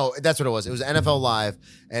that's what it was. It was NFL Live,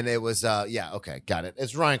 and it was okay, got it.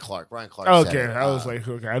 It's Ryan Clark. Okay, I was like,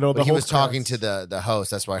 okay, I know. He was talking to the host.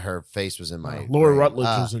 That's why her face was in my. Lori Rutledge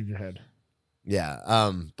was in your head.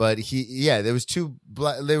 Yeah, but there was 2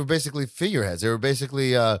 black. They were basically figureheads. They were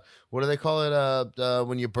basically what do they call it?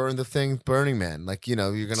 When you burn the thing, Burning Man. Like you're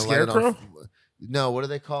going to light it on. No, what do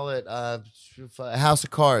they call it? House of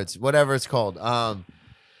Cards, whatever it's called.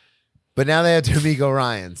 But now they have DeMeco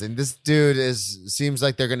Ryans, and this dude seems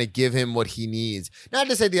like they're going to give him what he needs. Not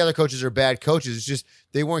to say the other coaches are bad coaches. It's just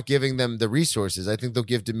they weren't giving them the resources. I think they'll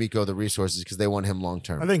give DeMeco the resources because they want him long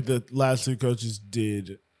term. I think the last 2 coaches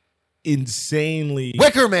did insanely.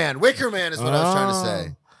 Wicker Man is what I was trying to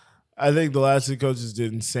say. I think the last 2 coaches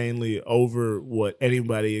did insanely over what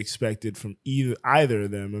anybody expected from either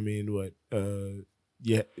of them. I mean,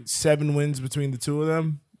 7 wins between the 2 of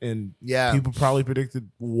them. And people probably predicted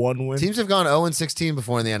 1 win. Teams have gone 0-16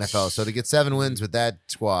 before in the NFL, so to get 7 wins with that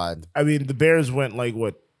squad. I mean, the Bears went like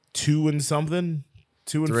 2 and something,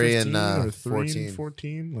 2 and 3 15, and or 3 14. and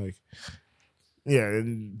 14. Like, yeah,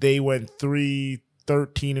 and they went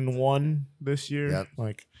 3-13-1 this year. Yep.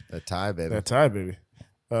 Like that tie, baby.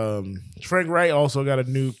 Frank Wright also got a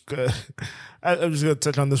new. I'm just gonna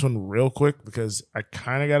touch on this one real quick because I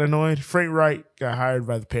kind of got annoyed. Frank Wright got hired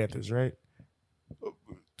by the Panthers, right?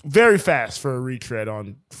 Very fast for a retread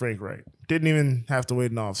on Frank Wright. Didn't even have to wait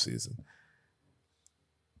an offseason.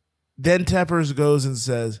 Then Teppers goes and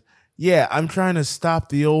says, Yeah, I'm trying to stop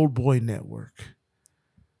the old boy network.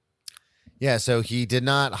 Yeah, so he did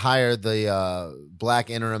not hire the black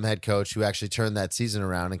interim head coach who actually turned that season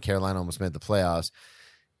around, and Carolina almost made the playoffs.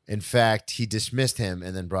 In fact, he dismissed him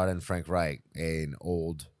and then brought in Frank Reich, an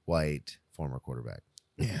old white former quarterback.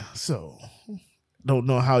 Yeah, so don't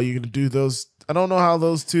know how you're going to do those. I don't know how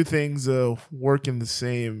those two things work in the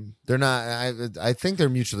same. They're not. I think they're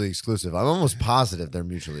mutually exclusive. I'm almost positive they're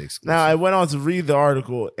mutually exclusive. Now, I went on to read the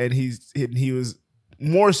article, and he was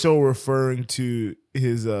more so referring to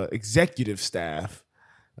his executive staff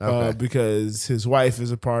because his wife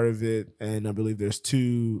is a part of it, and I believe there's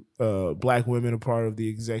 2 black women a part of the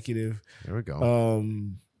executive. There we go.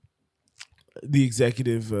 The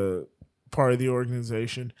executive part of the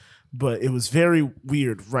organization, but it was very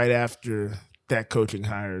weird right after that coaching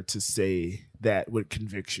hire to say that with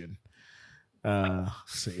conviction.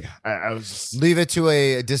 So yeah, I was just, leave it to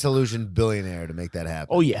a disillusioned billionaire to make that happen.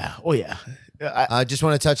 Oh yeah. I just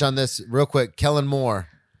want to touch on this real quick. Kellen Moore,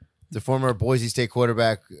 the former Boise State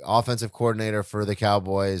quarterback, offensive coordinator for the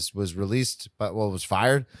Cowboys, was released, was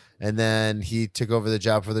fired, and then he took over the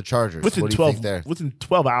job for the Chargers. Within what do you think there? Within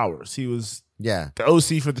 12 hours, he was the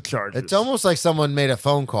OC for the Chargers. It's almost like someone made a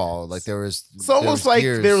phone call. Like there was. It's almost like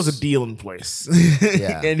there was a deal in place.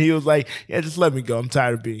 Yeah, and he was like, "Yeah, just let me go. I'm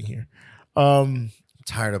tired of being here."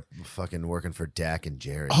 Tired of fucking working for Dak and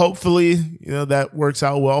Jerry. Hopefully, that works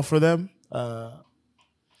out well for them.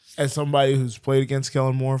 As somebody who's played against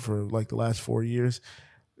Kellen Moore for like the last 4 years,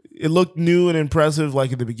 it looked new and impressive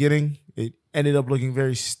like at the beginning. It ended up looking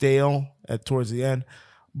very stale towards the end.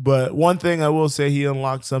 But one thing I will say, he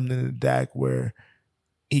unlocked something in Dak where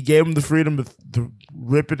he gave him the freedom to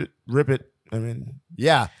rip it. I mean,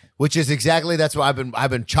 yeah, which is exactly that's what I've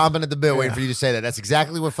been chomping at the bit waiting for you to say that. That's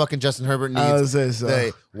exactly what fucking Justin Herbert needs. I would say so.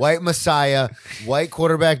 The white Messiah, white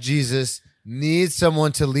quarterback Jesus needs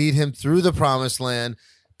someone to lead him through the promised land.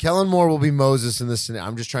 Kellen Moore will be Moses in this scenario.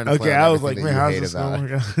 I'm just trying to play on I was like, man, how's this going?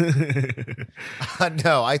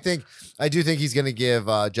 No, I do think he's going to give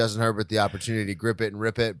Justin Herbert the opportunity to grip it and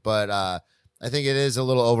rip it, but I think it is a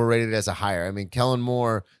little overrated as a hire. I mean, Kellen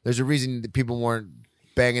Moore, there's a reason that people weren't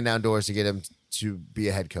banging down doors to get him to be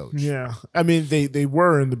a head coach. Yeah. I mean, they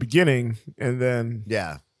were in the beginning, and then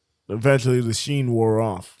eventually the sheen wore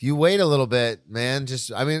off. You wait a little bit, man.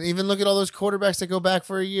 Even look at all those quarterbacks that go back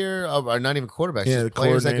for a year, or not even quarterbacks, just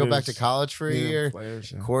players that go back to college for a year,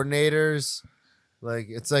 coordinators. Like,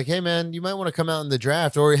 it's like, hey, man, you might want to come out in the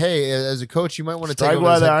draft, or hey, as a coach, you might want to take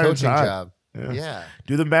over this head coaching job. Yeah.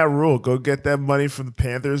 Do the Matt Rule. Go get that money from the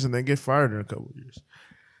Panthers and then get fired in a couple of years.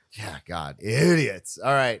 Yeah, God, idiots.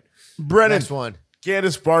 All right, Brennan. Next one.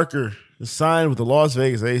 Candace Parker is signed with the Las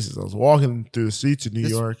Vegas Aces. I was walking through the streets of New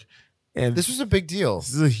York, and this was a big deal.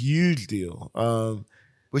 This is a huge deal.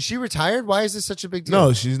 Was she retired? Why is this such a big deal?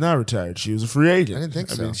 No, she's not retired. She was a free agent. I didn't think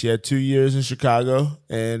so. I mean, she had 2 years in Chicago,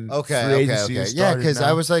 and free agency Yeah, because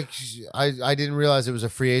I was like, I didn't realize it was a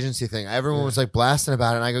free agency thing. Everyone was like blasting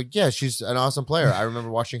about it, and I go, yeah, she's an awesome player. I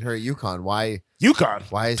remember watching her at UConn. Why? UConn?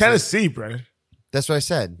 Why is Tennessee, Brennan? That's what I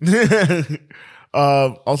said.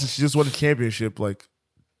 Also, she just won a championship like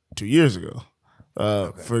 2 years ago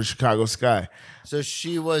for the Chicago Sky. So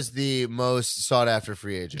she was the most sought after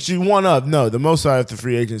free agent. She won up. No, the most sought after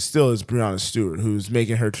free agent still is Breanna Stewart, who's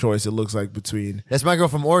making her choice. It looks like between. That's my girl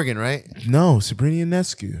from Oregon, right? No, Sabrina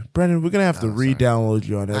Ionescu. Brennan, we're gonna have to re-download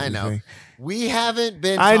you on everything. I know. We haven't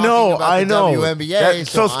been. Talking about the WNBA,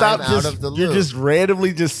 so stop. I'm out of the loop. You're just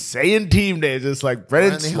randomly just saying team names. It's like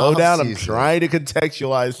Brennan, slow down. I'm trying to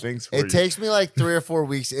contextualize things for you. It takes me like 3 or 4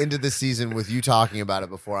 weeks into the season with you talking about it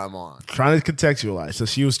before I'm on. Trying to contextualize. So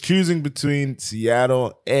she was choosing between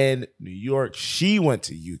Seattle and New York. She went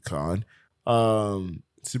to UConn.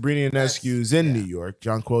 Sabrina Ionescu is in New York.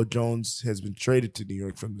 Jonquel Jones has been traded to New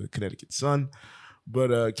York from the Connecticut Sun.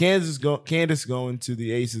 But Candace going to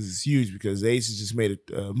the Aces is huge because the Aces just made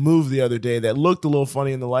a move the other day that looked a little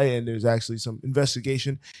funny in the light, and there's actually some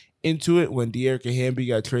investigation into it when De'Erica Hamby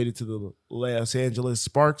got traded to the Los Angeles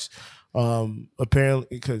Sparks. Apparently,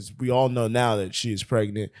 because we all know now that she is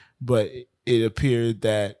pregnant, but it appeared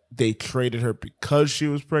that they traded her because she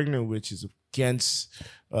was pregnant, which is against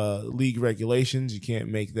league regulations. You can't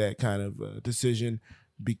make that kind of decision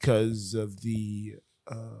because of the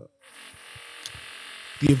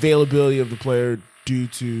availability of the player due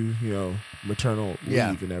to, maternal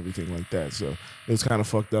leave and everything like that. So it was kind of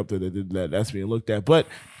fucked up that they did that. That's being looked at. But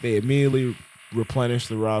they immediately replenished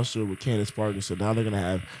the roster with Candace Parker. So now they're going to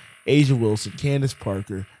have Asia Wilson, Candace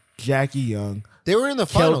Parker, Jackie Young. They were in the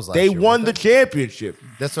finals last year. They won the championship.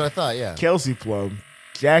 That's what I thought, yeah. Kelsey Plum,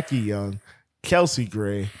 Jackie Young, Kelsey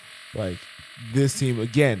Gray. Like, this team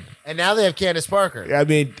again. And now they have Candace Parker. I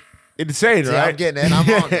mean, insane, See, right? I'm getting it. I'm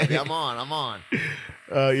on, baby. I'm on.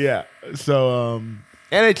 Yeah. So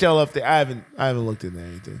NHL update. I haven't looked into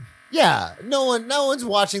anything. Yeah, no one's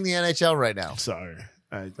watching the NHL right now. Sorry.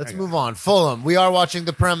 Let's move on. Fulham. We are watching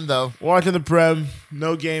the Prem though. Watching the Prem.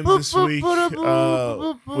 No games this week.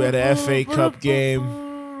 We had an FA Cup game,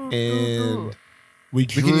 and we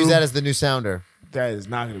can use that as the new sounder. That is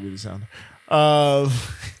not going to be the sounder.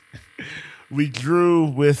 We drew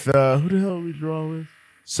with who the hell we draw with?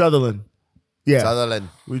 Sutherland. Yeah, Sutherland.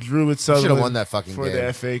 We drew with Sutherland. Should have won that fucking for game.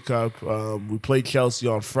 The FA Cup. We played Chelsea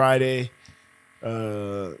on Friday.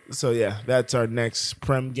 So yeah, that's our next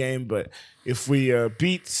Prem game. But if we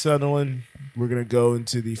beat Sunderland, we're gonna go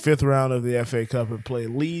into the 5th round of the FA Cup and play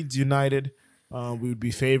Leeds United. We would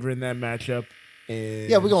be favoring that matchup. And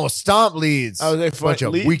yeah, we're gonna stomp Leeds. I was like, bunch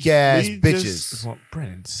of weak ass bitches.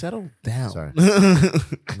 Brennan, settle down. Sorry,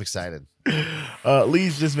 I'm excited.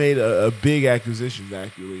 Leeds just made a big acquisition.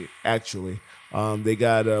 Actually, they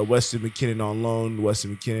got Weston McKinnon on loan.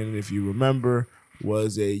 Weston McKinnon, if you remember,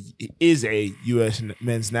 is a U.S.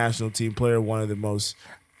 men's national team player, one of the most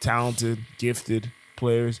talented, gifted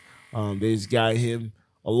players. They just got him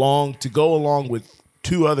to go along with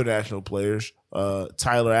 2 other national players,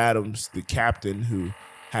 Tyler Adams, the captain, who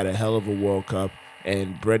had a hell of a World Cup,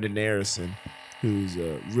 and Brendan Harrison, who's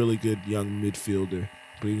a really good young midfielder,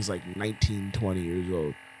 but he was like 19, 20 years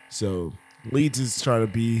old. So Leeds is trying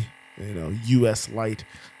to be, U.S. light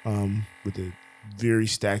with a very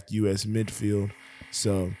stacked U.S. midfield.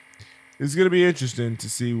 So it's going to be interesting to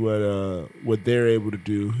see what they're able to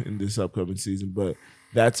do in this upcoming season. But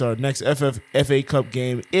that's our next FA Cup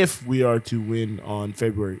game if we are to win on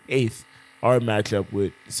February 8th, our matchup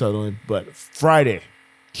with Sutherland. But Friday,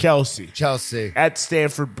 Chelsea at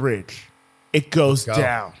Stamford Bridge. It goes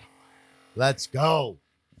down. Let's go.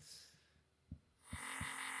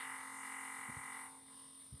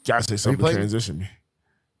 Gotta say something to transition me.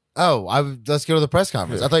 Oh, let's go to the press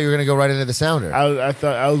conference. I thought you were going to go right into the sounder. I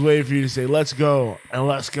thought I was waiting for you to say, let's go, and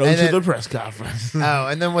let's go to the press conference. Oh,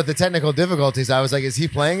 and then with the technical difficulties, I was like, is he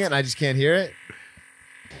playing it and I just can't hear it?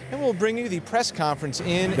 And we'll bring you the press conference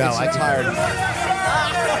in its I entirety.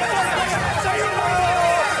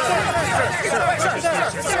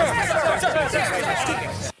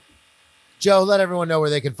 Joe, let everyone know where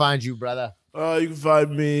they can find you, brother. You can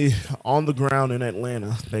find me on the ground in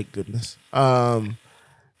Atlanta. Thank goodness. What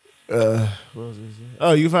was it?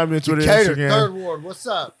 Oh, you can find me on Twitter and Instagram. Third Ward, what's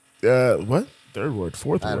up? What? Third Ward?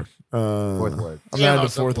 Fourth Ward? Fourth Ward. I'm not in the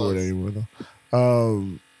Fourth Ward anymore, though.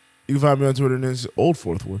 You can find me on Twitter and Old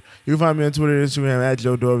Fourth Ward. You can find me on Twitter and Instagram at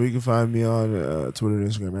Joe Dorby. You can find me on Twitter and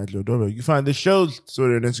Instagram at Joe Dorby. You can find the show's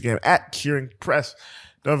Twitter and Instagram at Cheering Press.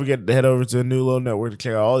 Don't forget to head over to the New Low Network to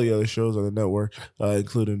check out all the other shows on the network,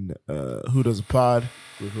 including Who Does a Pod,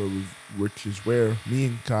 which is where me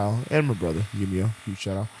and Kyle and my brother, Yumio, huge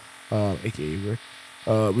shout out, a.k.a. Rick,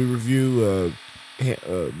 we review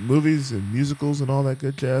movies and musicals and all that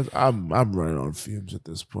good jazz. I'm running on fumes at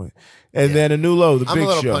this point. And then a New Low, the big show. I'm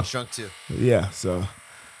a little punch drunk too. Yeah, so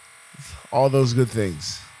all those good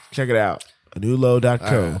things. Check it out.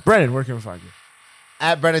 anewlow.co. Right. Brennan, where can we find you?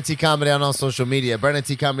 At Brennan T Comedy on all social media,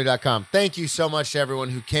 BrennanTComedy.com. Thank you so much to everyone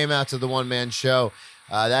who came out to the one-man show.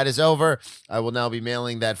 That is over. I will now be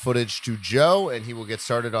mailing that footage to Joe, and he will get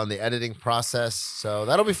started on the editing process. So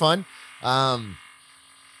that'll be fun.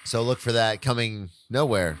 So look for that coming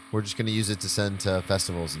nowhere. We're just going to use it to send to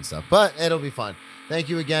festivals and stuff. But it'll be fun. Thank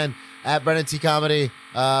you again. At Brennan T Comedy.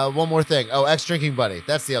 One more thing. Oh, Ex-Drinking Buddy.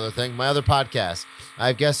 That's the other thing. My other podcast. I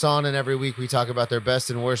have guests on, and every week we talk about their best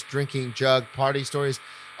and worst drinking jug party stories.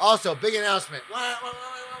 Also, big announcement.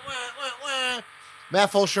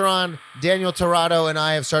 Matt Fulcheron, Daniel Torrado, and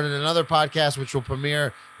I have started another podcast which will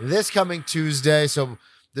premiere this coming Tuesday. So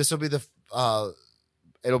this will be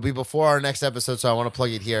it'll be before our next episode, so I want to plug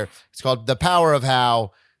it here. It's called The Power of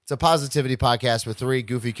How. It's a positivity podcast with 3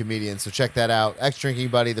 goofy comedians, so check that out. Ex-Drinking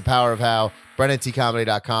Buddy, The Power of How,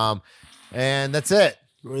 BrennanTComedy.com, and that's it.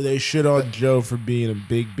 Where they shit on Joe for being a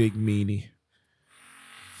big meanie.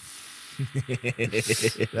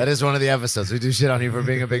 That is one of the episodes. We do shit on you for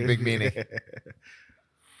being a big meanie.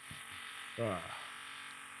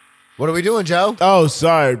 What are we doing, Joe? Oh,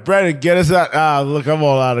 sorry. Brennan, get us out. Look, I'm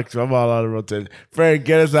all out of rotation. Brennan,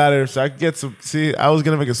 get us out of here so I can get some. See, I was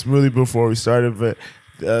going to make a smoothie before we started, but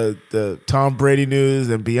the Tom Brady news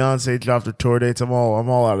and Beyonce dropped her tour dates. I'm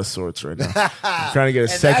all out of sorts right now. I'm trying to get a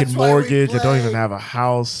second mortgage. I don't even have a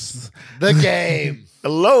house. The game.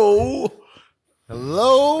 Hello. I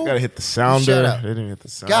gotta hit the sounder. I didn't even hit the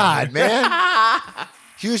sounder. God, man.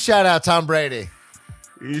 Huge shout out, Tom Brady.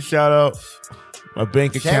 Huge shout out. My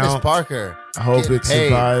bank account. Candace Parker. I hope it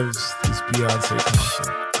survives this Beyonce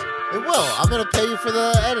concert. It will. I'm gonna pay you for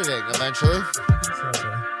the editing eventually.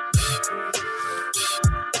 Okay.